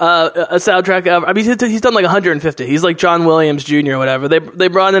a soundtrack ever. I mean, he's done like 150. He's like John Williams Jr. or whatever. They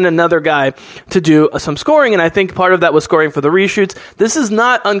brought in another guy to do some scoring, and I think part of that was scoring for the reshoots. This is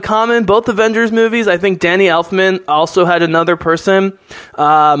not uncommon. Both Avengers movies, I think Danny Elfman also had another person,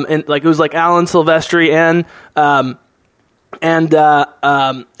 and like it was like Alan Silvestri and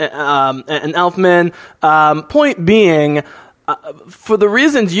Elfman. Point being, for the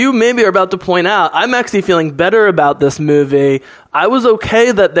reasons you maybe are about to point out, I'm actually feeling better about this movie. I was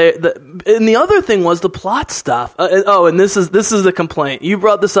okay that and the other thing was the plot stuff. And this is the complaint. You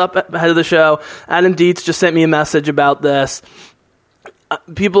brought this up ahead of the show. Adam Dietz just sent me a message about this.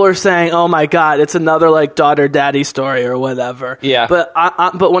 People are saying, "Oh my God, it's another like daughter-daddy story or whatever." Yeah. But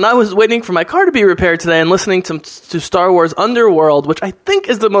but when I was waiting for my car to be repaired today and listening to Star Wars Underworld, which I think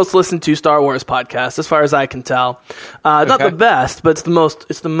is the most listened to Star Wars podcast as far as I can tell, not the best, but it's the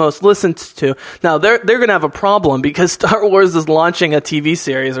most listened to. Now they're gonna have a problem because Star Wars is launching a TV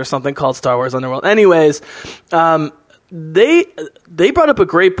series or something called Star Wars Underworld. Anyways. They brought up a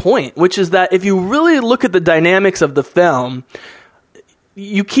great point, which is that if you really look at the dynamics of the film,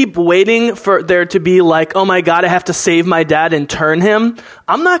 you keep waiting for there to be like, oh my God, I have to save my dad and turn him.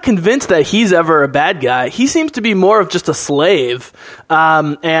 I'm not convinced that he's ever a bad guy. He seems to be more of just a slave.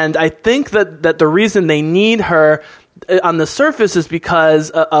 And I think that the reason they need her on the surface is because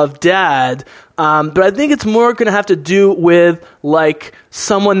of dad. But I think it's more going to have to do with like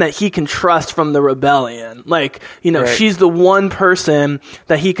someone that he can trust from the rebellion. Like, right. She's the one person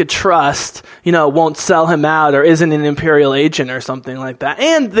that he could trust, won't sell him out or isn't an Imperial agent or something like that.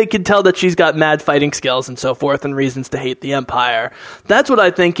 And they could tell that she's got mad fighting skills and so forth and reasons to hate the Empire. That's what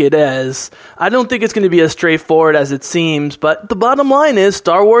I think it is. I don't think it's going to be as straightforward as it seems, but the bottom line is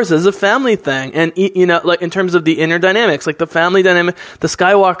Star Wars is a family thing. And, like in terms of the inner dynamics, like the family dynamic, the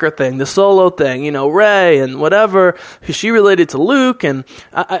Skywalker thing, the Solo thing, Rey and whatever, she related to Luke, and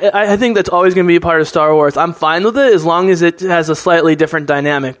I think that's always going to be a part of Star Wars. I'm fine with it as long as it has a slightly different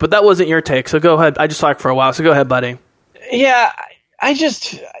dynamic, but that wasn't your take, so go ahead. I just talked for a while, so go ahead, buddy. Yeah, I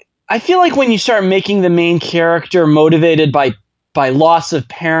feel like when you start making the main character motivated by loss of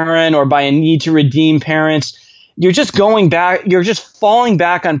parent or by a need to redeem parents, you're just falling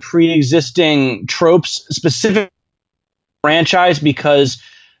back on pre-existing tropes, specific franchise, because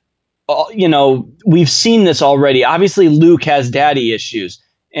we've seen this already. Obviously, Luke has daddy issues,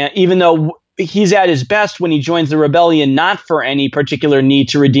 and even though he's at his best when he joins the rebellion, not for any particular need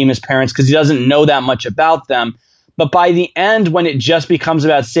to redeem his parents because he doesn't know that much about them. But by the end, when it just becomes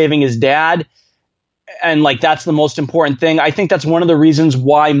about saving his dad, and like that's the most important thing, I think that's one of the reasons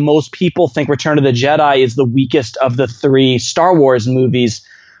why most people think Return of the Jedi is the weakest of the three Star Wars movies,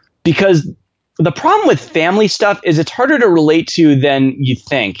 because the problem with family stuff is it's harder to relate to than you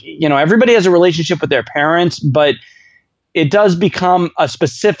think. Everybody has a relationship with their parents, but it does become a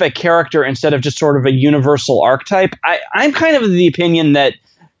specific character instead of just sort of a universal archetype. I'm kind of of the opinion that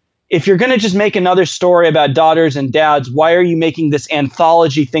if you're going to just make another story about daughters and dads, why are you making this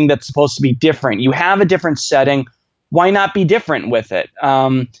anthology thing that's supposed to be different? You have a different setting. Why not be different with it?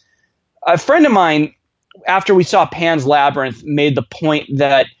 A friend of mine, after we saw Pan's Labyrinth, made the point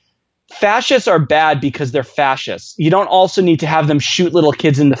that fascists are bad because they're fascists. You don't also need to have them shoot little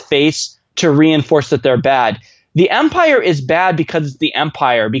kids in the face to reinforce that they're bad. The Empire is bad because it's the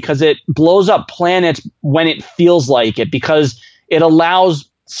Empire, because it blows up planets when it feels like it, because it allows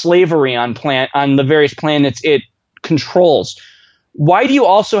slavery on the various planets it controls. Why do you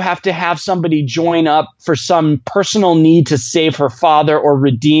also have to have somebody join up for some personal need to save her father or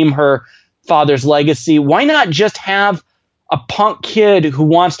redeem her father's legacy? Why not just have a punk kid who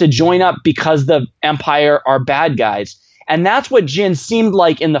wants to join up because the Empire are bad guys? And that's what Jyn seemed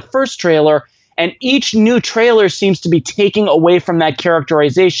like in the first trailer. And each new trailer seems to be taking away from that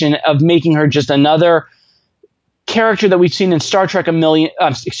characterization of making her just another character that we've seen in Star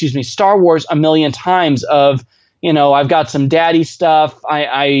Wars a million times of, I've got some daddy stuff.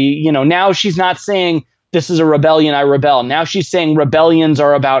 Now she's not saying this is a rebellion, I rebel. Now she's saying rebellions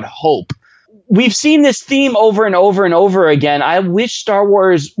are about hope. We've seen this theme over and over and over again. I wish Star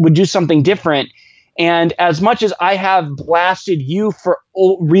Wars would do something different. And as much as I have blasted you for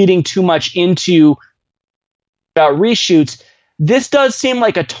reading too much into about reshoots, this does seem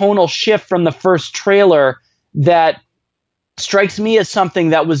like a tonal shift from the first trailer that strikes me as something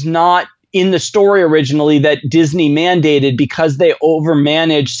that was not in the story originally, that Disney mandated because they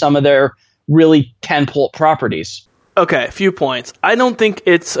overmanaged some of their really tentpole properties. Okay, a few points. I don't think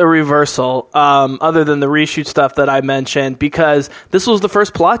it's a reversal, other than the reshoot stuff that I mentioned, because this was the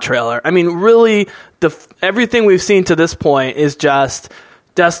first plot trailer. I mean, really, everything we've seen to this point is just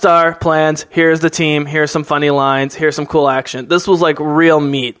Death Star plans, here's the team, here's some funny lines, here's some cool action. This was like real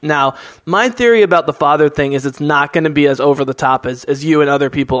meat. Now, my theory about the father thing is it's not going to be as over the top as you and other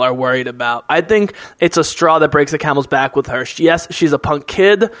people are worried about. I think it's a straw that breaks the camel's back with her. Yes, she's a punk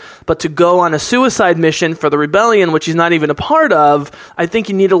kid, but to go on a suicide mission for the rebellion, which she's not even a part of, I think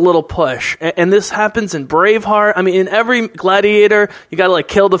you need a little push. And this happens in Braveheart. I mean, in every Gladiator, you got to like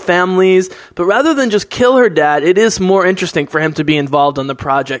kill the families. But rather than just kill her dad, it is more interesting for him to be involved in the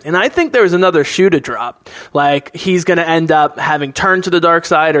project. And I think there's another shoe to drop. Like, he's going to end up having turned to the dark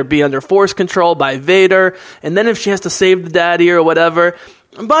side or be under force control by Vader. And then if she has to save the daddy or whatever,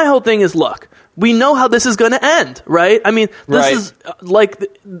 my whole thing is, look, we know how this is going to end, right? I mean, this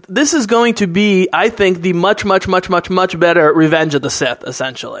is going to be, I think, the much, much, much, much, much better Revenge of the Sith,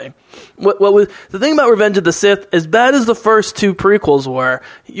 essentially. What was the thing about Revenge of the Sith, as bad as the first two prequels were,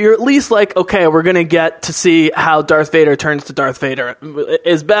 you're at least like, okay, we're going to get to see how Darth Vader turns to Darth Vader.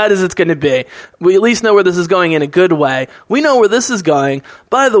 As bad as it's going to be, we at least know where this is going in a good way. We know where this is going.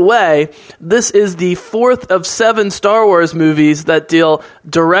 By the way, this is the 4th of 7 Star Wars movies that deal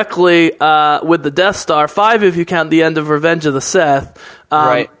directly with the Death Star, 5 if you count the end of Revenge of the Sith.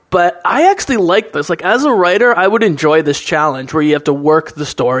 Right. But I actually like this. Like, as a writer, I would enjoy this challenge where you have to work the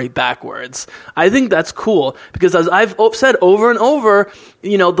story backwards. I think that's cool because, as I've said over and over,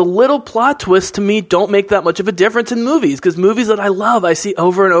 you know, the little plot twists to me don't make that much of a difference in movies, because movies that I love, I see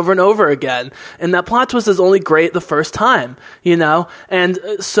over and over and over again. And that plot twist is only great the first time, you know? And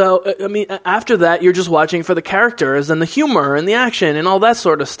so, I mean, after that, you're just watching for the characters and the humor and the action and all that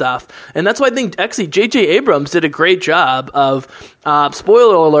sort of stuff. And that's why I think, actually, J.J. Abrams did a great job of,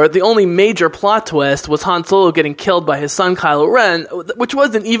 spoiler alert, the only major plot twist was Han Solo getting killed by his son Kylo Ren, which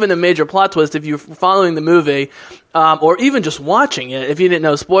wasn't even a major plot twist if you're following the movie, or even just watching it. If you didn't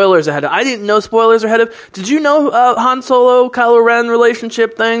know spoilers ahead of, I didn't know spoilers ahead of. Did you know Han Solo Kylo Ren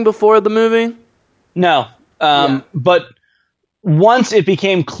relationship thing before the movie? No, but once it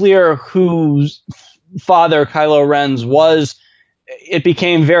became clear whose father Kylo Ren's was, it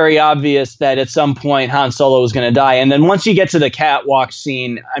became very obvious that at some point Han Solo was going to die. And then once you get to the catwalk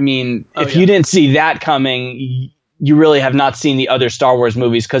scene, I mean, if you didn't see that coming, you really have not seen the other Star Wars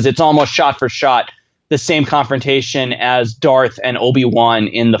movies, because it's almost shot for shot the same confrontation as Darth and Obi-Wan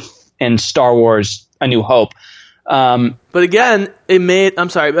in Star Wars A New Hope. But again, it made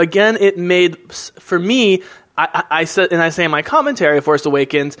for me, I said, and I say in my commentary, Force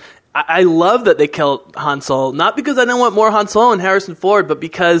Awakens, I love that they killed Han Solo, not because I don't want more Han Solo and Harrison Ford, but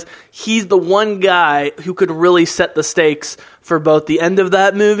because he's the one guy who could really set the stakes for both the end of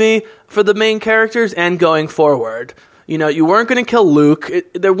that movie for the main characters and going forward. You know, you weren't going to kill Luke.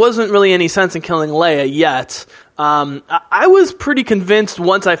 There wasn't really any sense in killing Leia yet. I was pretty convinced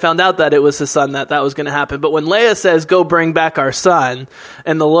once I found out that it was his son that was going to happen. But when Leia says, "Go bring back our son,"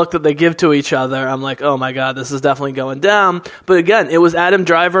 and the look that they give to each other, I'm like, oh my God, this is definitely going down. But again, it was Adam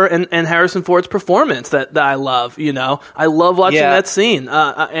Driver and Harrison Ford's performance that I love. You know, I love watching that scene.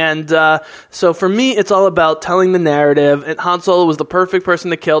 So for me, it's all about telling the narrative. And Han Solo was the perfect person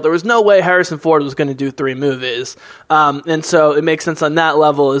to kill. There was no way Harrison Ford was going to do 3 movies. And so it makes sense on that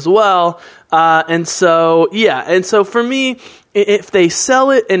level as well. And so for me, if they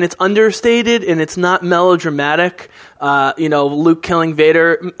sell it and it's understated and it's not melodramatic, Luke killing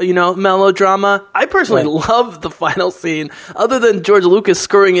Vader, melodrama, I personally love the final scene, other than George Lucas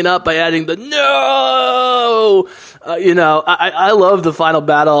screwing it up by adding the no, I love the final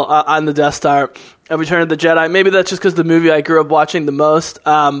battle on the Death Star. Return of the Jedi. Maybe that's just because the movie I grew up watching the most.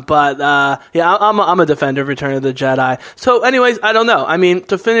 I'm a defender of Return of the Jedi. So anyways, I don't know. I mean,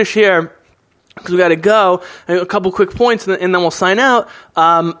 to finish here, because we got to go, a couple quick points, and then we'll sign out.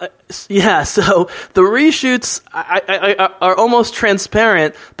 So the reshoots are almost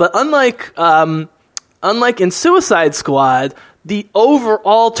transparent, but unlike in Suicide Squad, the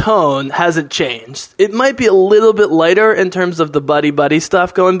overall tone hasn't changed. It might be a little bit lighter in terms of the buddy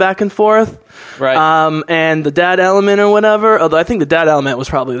stuff going back and forth. Right. And the dad element or whatever, although I think the dad element was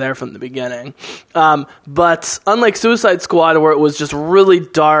probably there from the beginning. But unlike Suicide Squad, where it was just really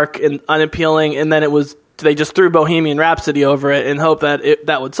dark and unappealing, and then they just threw Bohemian Rhapsody over it and hope that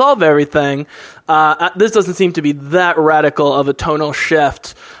that would solve everything, this doesn't seem to be that radical of a tonal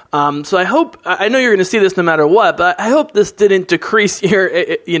shift. So I know you're going to see this no matter what, but I hope this didn't decrease your,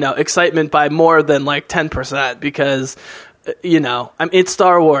 excitement by more than like 10%, because, it's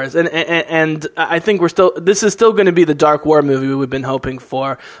Star Wars, and I think this is still going to be the Dark War movie we've been hoping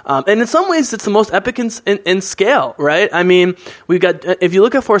for. And in some ways, it's the most epic in scale, right? I mean, if you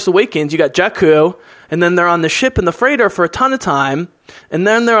look at Force Awakens, you got Jakku, and then they're on the ship and the freighter for a ton of time, and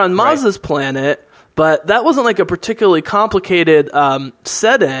then they're on Maz's planet. but that wasn't like a particularly complicated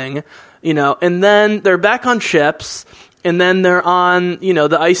setting, and then they're back on ships. And then they're on,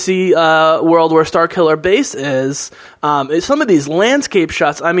 the icy world where Starkiller Base is. Some of these landscape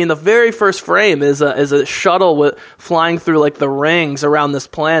shots. I mean, the very first frame is a shuttle flying through like the rings around this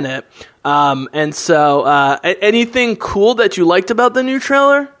planet. And so, anything cool that you liked about the new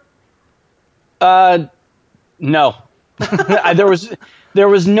trailer? No. There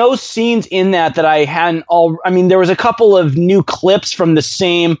was no scenes in that I hadn't I mean, there was a couple of new clips from the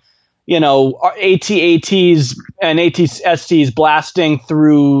same. AT-ATs and AT-STs blasting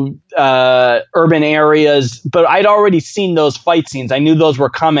through urban areas, but I'd already seen those fight scenes. I knew those were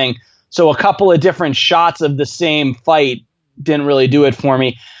coming, so a couple of different shots of the same fight didn't really do it for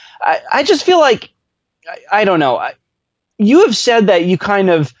me. I just feel like, I don't know. You have said that you kind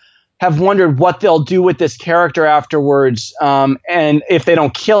of have wondered what they'll do with this character afterwards, and if they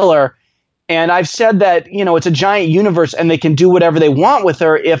don't kill her. And I've said that, it's a giant universe and they can do whatever they want with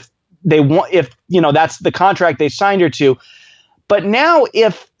her if that's the contract they signed her to. But now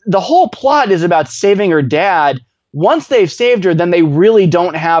if the whole plot is about saving her dad, once they've saved her, then they really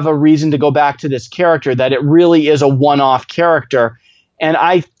don't have a reason to go back to this character, that it really is a one-off character. And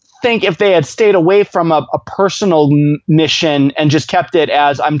I think if they had stayed away from a personal mission and just kept it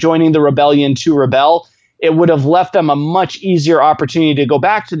as I'm joining the rebellion to rebel, it would have left them a much easier opportunity to go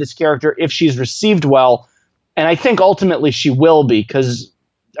back to this character if she's received well. And I think ultimately she will be, because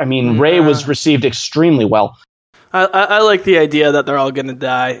Rey was received extremely well. I like the idea that they're all going to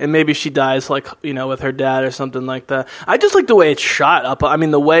die, and maybe she dies, like, with her dad or something like that. I just like the way it's shot up. I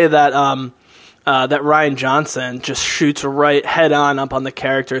mean, the way that that Rian Johnson just shoots right head on up on the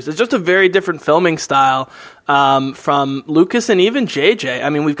characters. It's just a very different filming style from Lucas and even JJ. I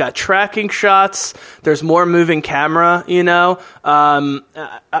mean, we've got tracking shots. There's more moving camera, I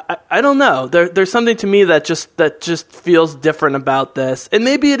don't know. There's something to me that just feels different about this. And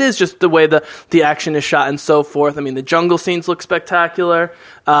maybe it is just the way the action is shot and so forth. I mean, the jungle scenes look spectacular.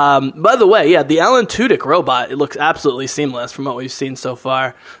 By the way, yeah, the Alan Tudyk robot, it looks absolutely seamless from what we've seen so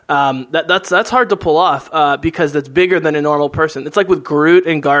far. That's hard to pull off because it's bigger than a normal person. It's like with Groot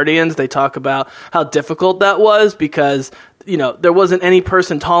and Guardians, they talk about how difficult that was because there wasn't any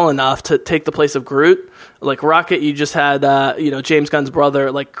person tall enough to take the place of Groot. Like Rocket, you just had James Gunn's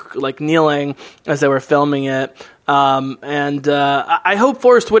brother like kneeling as they were filming it. I hope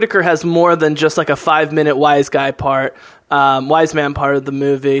Forrest Whitaker has more than just like a 5-minute wise man part of the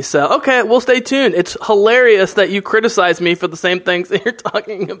movie. So, okay, we'll stay tuned. It's hilarious that you criticize me for the same things that you're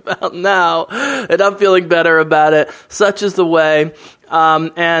talking about now, and I'm feeling better about it. Such is the way.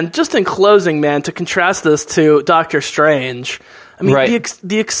 And just in closing, man, to contrast this to Doctor Strange, I mean, right.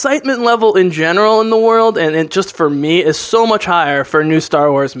 The excitement level in general in the world, and just for me, is so much higher for a new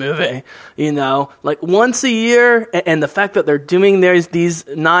Star Wars movie. Like once a year, and the fact that they're doing these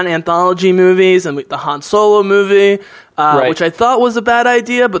non-anthology movies, and the Han Solo movie, right. Which I thought was a bad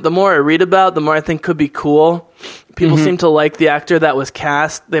idea, but the more I read about, the more I think could be cool. People seem to like the actor that was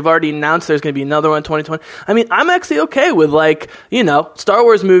cast. They've already announced there's going to be another one in 2020. I mean, I'm actually okay with Star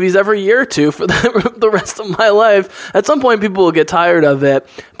Wars movies every year or two for the rest of my life. At some point, people will get tired of it.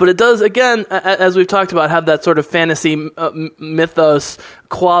 But it does, again, as we've talked about, have that sort of fantasy mythos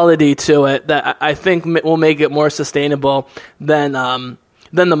quality to it that I think will make it more sustainable than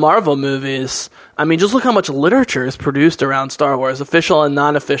the Marvel movies. I mean, just look how much literature is produced around Star Wars, official and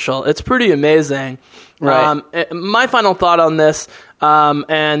non-official. It's pretty amazing. Right. My final thought on this,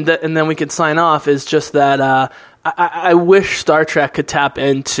 and then we can sign off, is just that I wish Star Trek could tap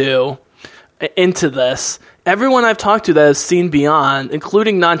into this. Everyone I've talked to that has seen Beyond,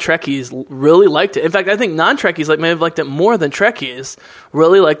 including non-Trekkies, really liked it. In fact, I think non-Trekkies may have liked it more than Trekkies.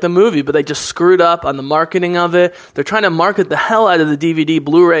 Really liked the movie, but they just screwed up on the marketing of it. They're trying to market the hell out of the DVD,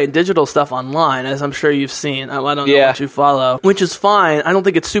 Blu-ray, and digital stuff online, as I'm sure you've seen. I don't know what you follow, which is fine. I don't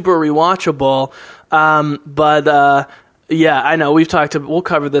think it's super rewatchable, but yeah, I know we'll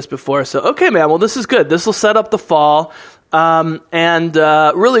cover this before. So okay, man. Well, this is good. This will set up the fall. And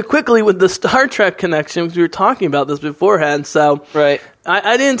really quickly with the Star Trek connection, because we were talking about this beforehand. So right.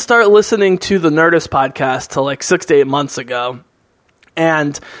 I didn't start listening to the Nerdist podcast till like 6 to 8 months ago.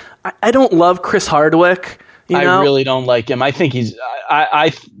 And I don't love Chris Hardwick. I really don't like him. I think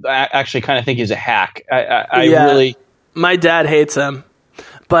I actually kind of think he's a hack. I really. My dad hates him,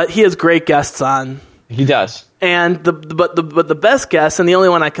 but he has great guests on. He does. And the best guests, and the only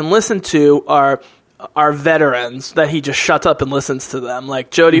one I can listen to are veterans that he just shuts up and listens to them,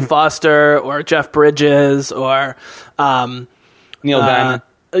 like Jodie Foster or Jeff Bridges or Neil Diamond.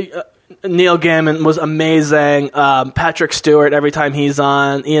 Neil Gaiman was amazing. Patrick Stewart every time he's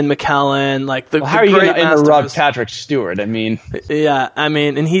on. Ian McKellen, how are you going to interrupt Patrick Stewart? I mean, yeah, I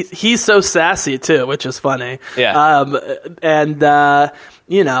mean, and he's so sassy too, which is funny. Yeah,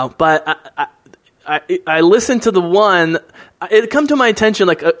 but I listened to the one. It had come to my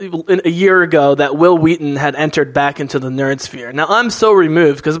attention a year ago that Will Wheaton had entered back into the nerd sphere. Now, I'm so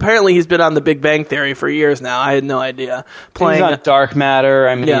removed because apparently he's been on The Big Bang Theory for years now. I had no idea. He's on Dark Matter.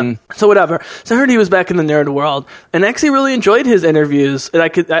 I mean... Yeah. So whatever. So I heard he was back in the nerd world and actually really enjoyed his interviews.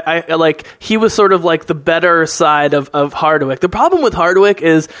 And he was sort of like the better side of Hardwick. The problem with Hardwick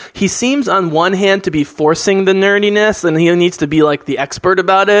is he seems on one hand to be forcing the nerdiness and he needs to be like the expert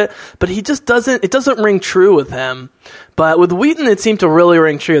about it, but it doesn't ring true with him. But with Wheaton, it seemed to really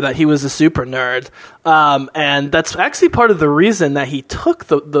ring true that he was a super nerd. And that's actually part of the reason that he took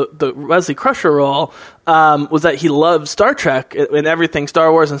the Wesley Crusher role, was that he loved Star Trek and everything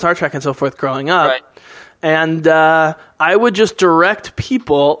Star Wars and Star Trek and so forth growing up. Right. And I would just direct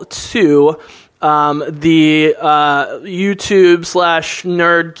people to the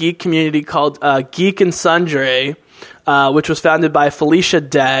YouTube/nerd geek community called Geek and Sundry, which was founded by Felicia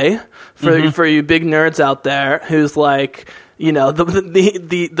Day. For you big nerds out there, who's like, the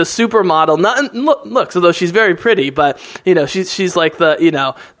supermodel. Not looks, although she's very pretty, but she's like the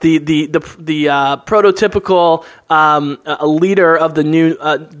prototypical leader of the new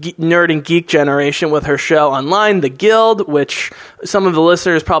nerd and geek generation with her show online, The Guild, which some of the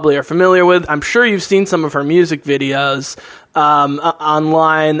listeners probably are familiar with. I'm sure you've seen some of her music videos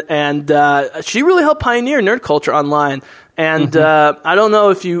online, and she really helped pioneer nerd culture online. And I don't know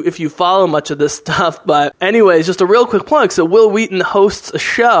if you follow much of this stuff, but anyways, just a real quick plug. So Will Wheaton hosts a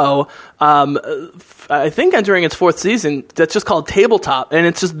show, I think entering its 4th season, that's just called Tabletop, and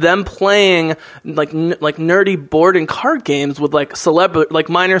it's just them playing like nerdy board and card games with like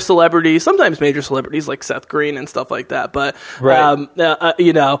minor celebrities, sometimes major celebrities like Seth Green and stuff like that. But right.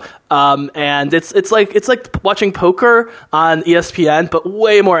 and it's like watching poker on ESPN, but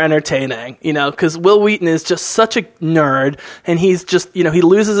way more entertaining. Because Will Wheaton is just such a nerd, and he's just he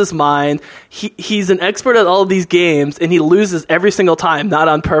loses his mind. He's an expert at all of these games, and he loses every single time, not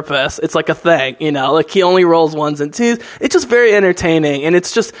on purpose. It's like a thing, like he only rolls 1s and 2s. It's just very entertaining, and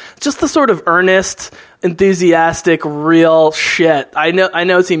it's just the sort of earnest, enthusiastic, real shit. I know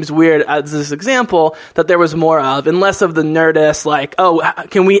it seems weird as this example that there was more of, and less of the nerdist, like, oh,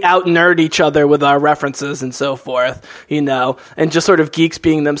 can we out-nerd each other with our references and so forth, and just sort of geeks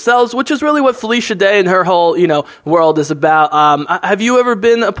being themselves, which is really what Felicia Day and her whole, world is about. Have you ever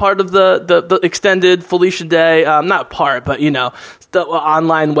been a part of the extended Felicia Day, not part, but, the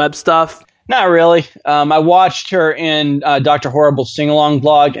online web stuff? Not really. I watched her in Dr. Horrible's sing-along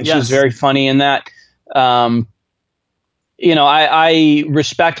blog, and she's very funny in that. I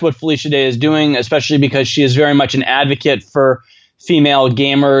respect what Felicia Day is doing, especially because she is very much an advocate for female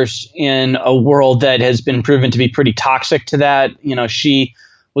gamers in a world that has been proven to be pretty toxic to that. She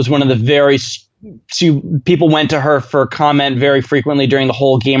was one of the people went to her for comment very frequently during the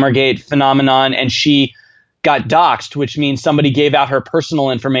whole Gamergate phenomenon, and she got doxxed, which means somebody gave out her personal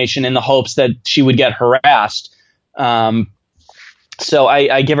information in the hopes that she would get harassed. So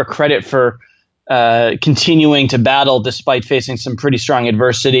I give her credit for continuing to battle despite facing some pretty strong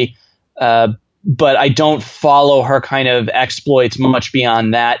adversity. But I don't follow her kind of exploits much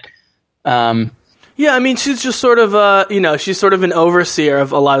beyond that. Yeah, I mean, she's just sort of, she's sort of an overseer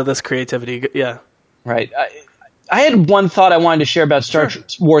of a lot of this creativity. Yeah. Right. I had one thought I wanted to share about Star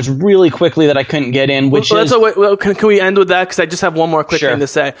Wars really quickly that I couldn't get in, which is... Can we end with that? Because I just have one more quick thing to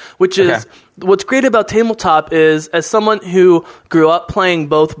say, which is what's great about Tabletop is, as someone who grew up playing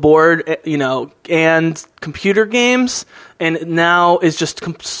both board, and computer games, and now is just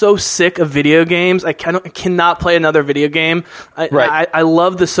so sick of video games, I cannot play another video game. I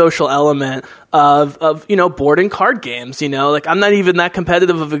love the social element of board and card games. I'm not even that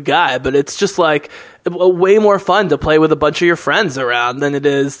competitive of a guy, but it's just like way more fun to play with a bunch of your friends around than it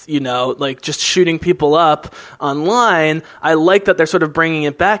is, just shooting people up online. I like that they're sort of bringing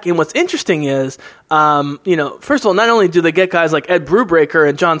it back. And what's interesting is, first of all, not only do they get guys like Ed Brubaker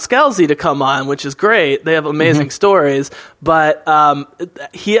and John Scalzi to come on, which is great. They have amazing stories, but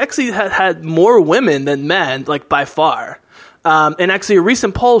he actually had more women than men, like by far. And actually, a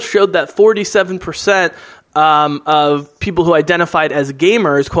recent poll showed that 47% of people who identified as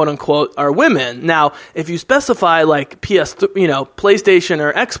gamers, quote unquote, are women. Now, if you specify like PlayStation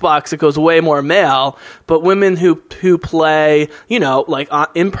or Xbox, it goes way more male. But women who play, like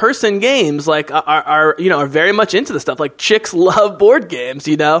in-person games, like are very much into this stuff. Like chicks love board games.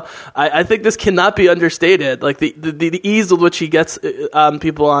 I think this cannot be understated. Like the ease with which he gets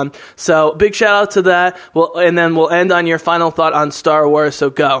people on. So big shout out to that. And then we'll end on your final thought on Star Wars. So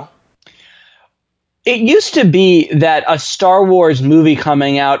go. It used to be that a Star Wars movie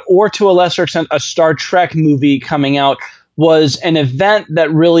coming out, or to a lesser extent, a Star Trek movie coming out, was an event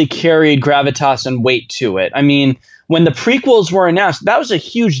that really carried gravitas and weight to it. I mean, when the prequels were announced, that was a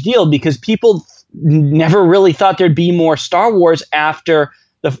huge deal because people never really thought there'd be more Star Wars after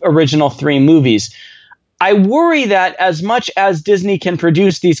the original 3 movies. I worry that as much as Disney can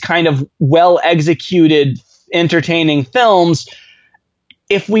produce these kind of well-executed, entertaining films,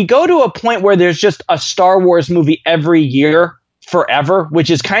 if we go to a point where there's just a Star Wars movie every year forever, which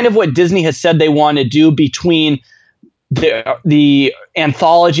is kind of what Disney has said they want to do between the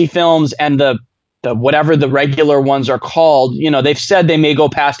anthology films and the whatever the regular ones are called, they've said they may go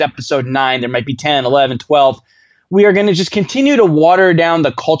past episode 9. There might be 10, 11, 12. We are going to just continue to water down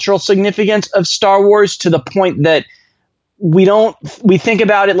the cultural significance of Star Wars to the point that we think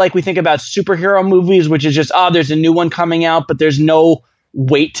about it like we think about superhero movies, which is just, there's a new one coming out, but there's no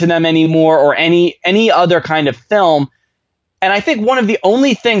weight to them anymore, or any other kind of film. And I think one of the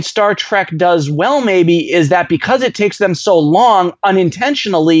only things Star Trek does well maybe is that because it takes them so long,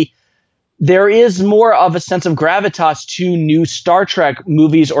 unintentionally, there is more of a sense of gravitas to new Star Trek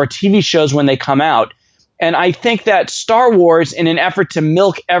movies or TV shows when they come out. And I think that Star Wars, in an effort to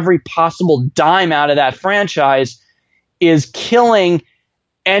milk every possible dime out of that franchise, is killing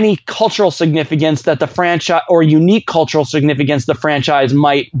any cultural significance that the franchise, or unique cultural significance the franchise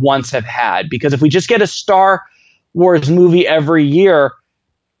might once have had. Because if we just get a Star Wars movie every year,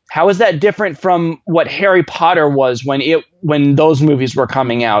 how is that different from what Harry Potter was when those movies were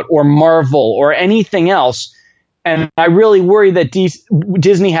coming out, or Marvel, or anything else? And I really worry that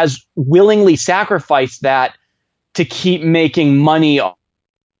Disney has willingly sacrificed that to keep making money on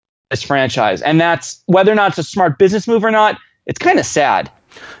this franchise. And that's, whether or not it's a smart business move or not, it's kind of sad.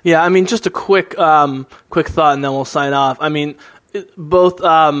 Yeah, I mean, just a quick thought, and then we'll sign off. I mean, both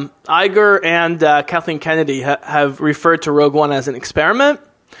Iger and Kathleen Kennedy have referred to Rogue One as an experiment,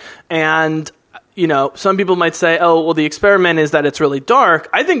 and some people might say, oh, well, the experiment is that it's really dark.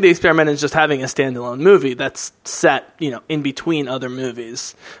 I think the experiment is just having a standalone movie that's set, in between other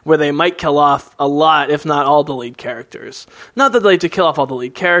movies, where they might kill off a lot, if not all, the lead characters. Not that they have to kill off all the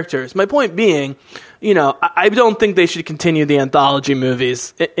lead characters. My point being, I don't think they should continue the anthology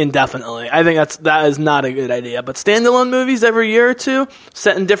movies indefinitely. I think that is not a good idea. But standalone movies every year or two,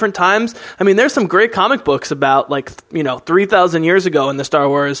 set in different times. I mean, there's some great comic books about 3,000 years ago in the Star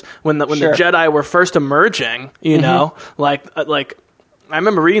Wars when the Jedi were first emerging. Like I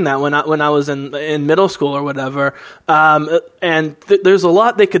remember reading that when I was in middle school or whatever. And there's a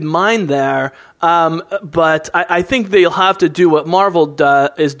lot they could mine there. But I think they'll have to do what Marvel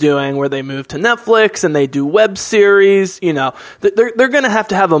is doing, where they move to Netflix and they do web series. They're going to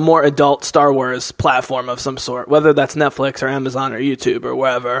have a more adult Star Wars platform of some sort, whether that's Netflix or Amazon or YouTube or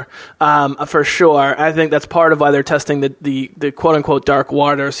wherever. For sure, I think that's part of why they're testing the quote unquote dark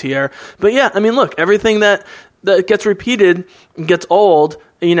waters here. But yeah, I mean, look, everything that gets repeated gets old.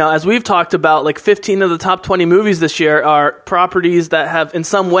 As we've talked about, 15 of the top 20 movies this year are properties that have in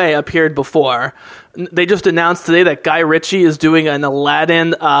some way appeared before. They just announced today that Guy Ritchie is doing an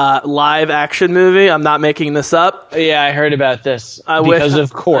Aladdin live action movie. I'm not making this up. Yeah, I heard about this.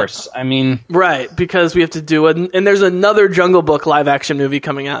 Of course. I mean... Right, because we have to do it. And there's another Jungle Book live action movie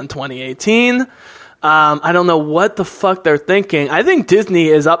coming out in 2018. I don't know what the fuck they're thinking. I think Disney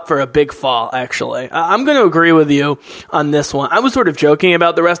is up for a big fall, actually. I'm going to agree with you on this one. I was sort of joking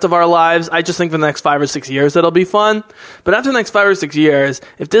about the rest of our lives. I just think for the next 5 or 6 years it'll be fun. But after the next 5 or 6 years,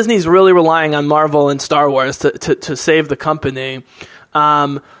 if Disney's really relying on Marvel and Star Wars to save the company,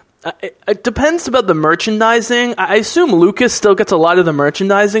 it depends about the merchandising. I assume Lucas still gets a lot of the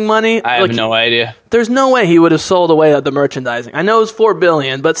merchandising money. I have no idea. There's no way he would have sold away the merchandising. I know it was $4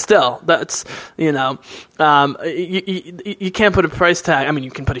 billion, but still, that's you can't put a price tag. I mean, you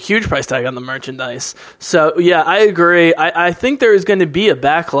can put a huge price tag on the merchandise. So yeah, I agree. I think there is going to be a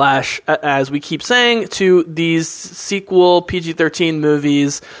backlash, as we keep saying, to these sequel PG-13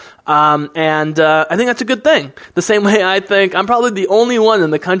 movies. And I think that's a good thing. The same way I think I'm probably the only one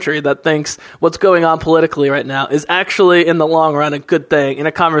in the country that thinks what's going on politically right now is actually, in the long run, a good thing in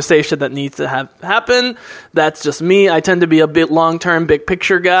a conversation that needs to happen. That's just me. I tend to be a bit long-term,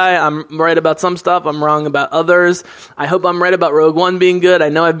 big-picture guy. I'm right about some stuff. I'm wrong about others. I hope I'm right about Rogue One being good. I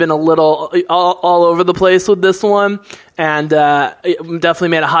know I've been a little all over the place with this one. And definitely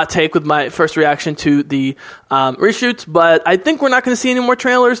made a hot take with my first reaction to the reshoots. But I think we're not going to see any more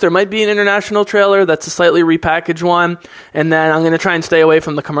trailers. There might be an international trailer that's a slightly repackaged one. And then I'm going to try and stay away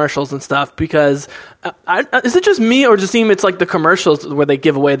from the commercials and stuff. Because is it just me, or does it seem it's like the commercials where they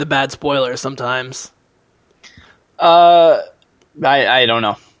give away the bad spoilers sometimes? I don't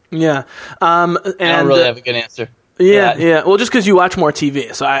know. Yeah. I don't really have a good answer. Yeah. Well, just because you watch more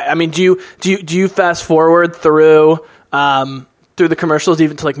TV. So I mean, do you fast forward through the commercials,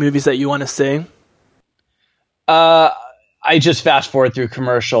 even to like movies that you want to see? I just fast forward through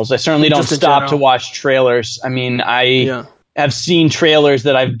commercials. I certainly don't stop to watch trailers. I mean, I have seen trailers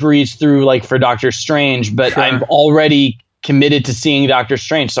that I've breezed through, like for Doctor Strange, but sure. I'm already committed to seeing Doctor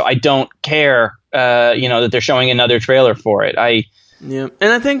Strange, so I don't care, that they're showing another trailer for it. Yeah,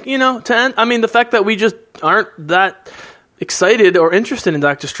 and I think, to end, I mean, the fact that we just aren't that excited or interested in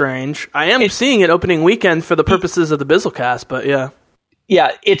Doctor Strange, I am seeing it opening weekend for the purposes of the Bizzlecast, but yeah.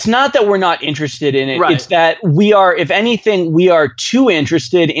 Yeah, it's not that we're not interested in it. Right. It's that we are, if anything, we are too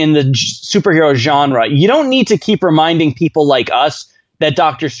interested in the superhero genre. You don't need to keep reminding people like us that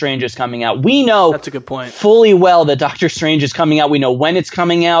Doctor Strange is coming out. We know that's a good point. Fully well that Doctor Strange is coming out. We know when it's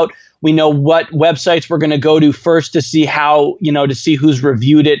coming out. We know what websites we're going to go to first to see how, to see who's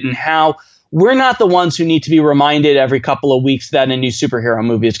reviewed it and how. We're not the ones who need to be reminded every couple of weeks that a new superhero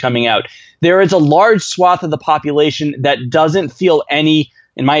movie is coming out. There is a large swath of the population that doesn't feel any,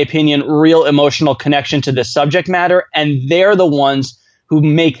 in my opinion, real emotional connection to this subject matter. And they're the ones who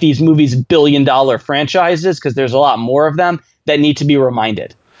make these movies billion-dollar franchises, because there's a lot more of them that need to be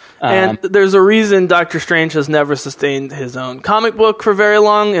reminded. And there's a reason Doctor Strange has never sustained his own comic book for very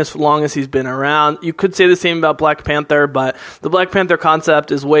long as he's been around. You could say the same about Black Panther, but the Black Panther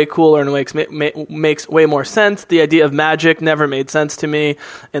concept is way cooler and makes way more sense. The idea of magic never made sense to me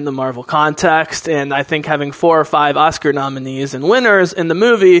in the Marvel context, and I think having 4 or 5 Oscar nominees and winners in the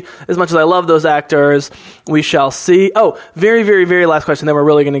movie, as much as I love those actors, we shall see. Oh, very, very, very last question, then we're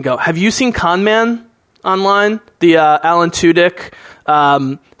really going to go. Have you seen Con Man online? The Alan Tudyk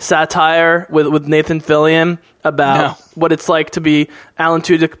satire with Nathan Fillion about what it's like to be Alan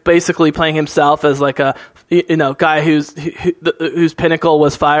Tudyk basically playing himself as like a guy whose pinnacle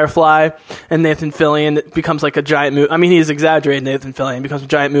was Firefly, and Nathan Fillion becomes like a giant he's exaggerated. Nathan Fillion becomes a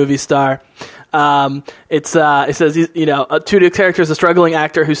giant movie star. It says Tudyk's character is a struggling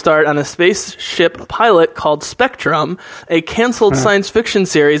actor who starred on a spaceship pilot called Spectrum, a canceled science fiction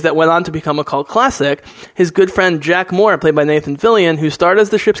series that went on to become a cult classic. His good friend Jack Moore, played by Nathan Fillion, who starred as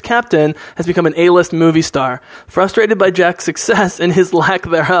the ship's captain, has become an A-list movie star. Frustrated by Jack's success and his lack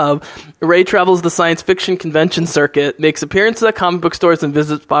thereof, Ray travels the science fiction convention circuit, makes appearances at comic book stores, and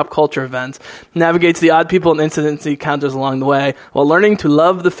visits pop culture events, navigates the odd people and incidents he encounters along the way, while learning to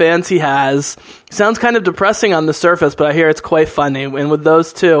love the fans he has. Sounds kind of depressing on the surface, but I hear it's quite funny. And with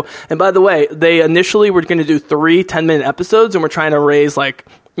those two, and by the way, they initially were going to do 3 10-minute episodes, and we're trying to raise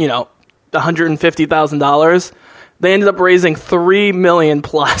 $150,000. They ended up raising $3 million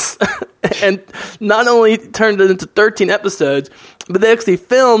plus, and not only turned it into 13 episodes, but they actually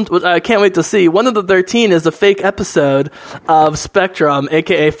filmed, which I can't wait to see. One of the 13 is a fake episode of Spectrum,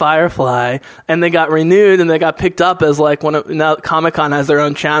 aka Firefly, and they got renewed and they got picked up as like now Comic-Con has their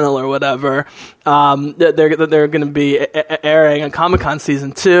own channel or whatever. They're going to be airing on Comic-Con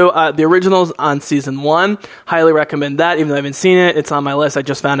season 2. The original's on season 1. Highly recommend that, even though I haven't seen it. It's on my list. I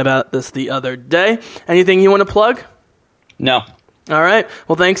just found about this the other day. Anything you want to plug? No. All right.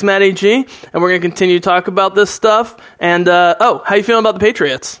 Well, thanks, Matt A.G. And we're going to continue to talk about this stuff. And, how you feeling about the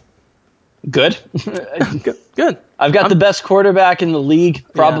Patriots? Good. Good. I've got the best quarterback in the league,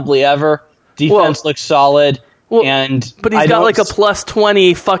 probably ever. Defense looks solid. But he's got like a plus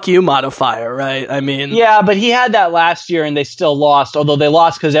 20 fuck you modifier, right? I mean... Yeah, but he had that last year and they still lost, although they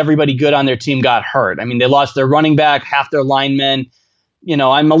lost because everybody good on their team got hurt. I mean, they lost their running back, half their linemen.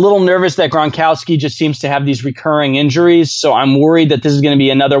 I'm a little nervous that Gronkowski just seems to have these recurring injuries, so I'm worried that this is going to be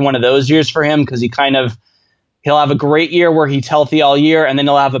another one of those years for him, because he'll have a great year where he's healthy all year, and then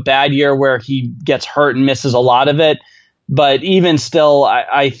he'll have a bad year where he gets hurt and misses a lot of it. But even still,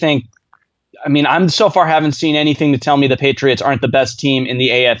 I think, I'm so far haven't seen anything to tell me the Patriots aren't the best team in the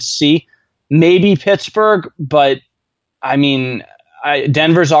AFC. Maybe Pittsburgh, but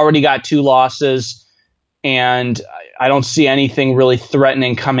Denver's already got 2 losses. and I don't see anything really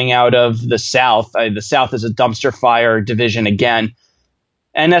threatening coming out of the South. The South is a dumpster fire division again.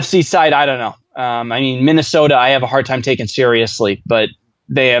 NFC side, I don't know. I mean, Minnesota, I have a hard time taking seriously, but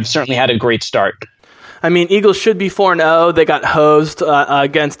they have certainly had a great start. I mean, Eagles should be 4-0. They got hosed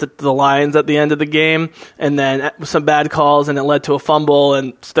against the Lions at the end of the game, and then some bad calls, and it led to a fumble,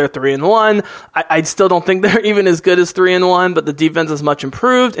 and they're 3-1. I still don't think they're even as good as 3-1, but the defense is much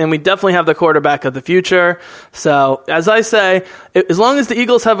improved, and we definitely have the quarterback of the future. So, as I say, as long as the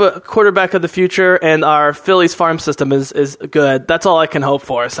Eagles have a quarterback of the future and our Phillies farm system is good, that's all I can hope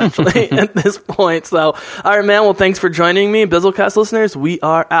for, essentially, at this point. So, all right, man, well, thanks for joining me. Bizzlecast listeners, we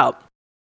are out.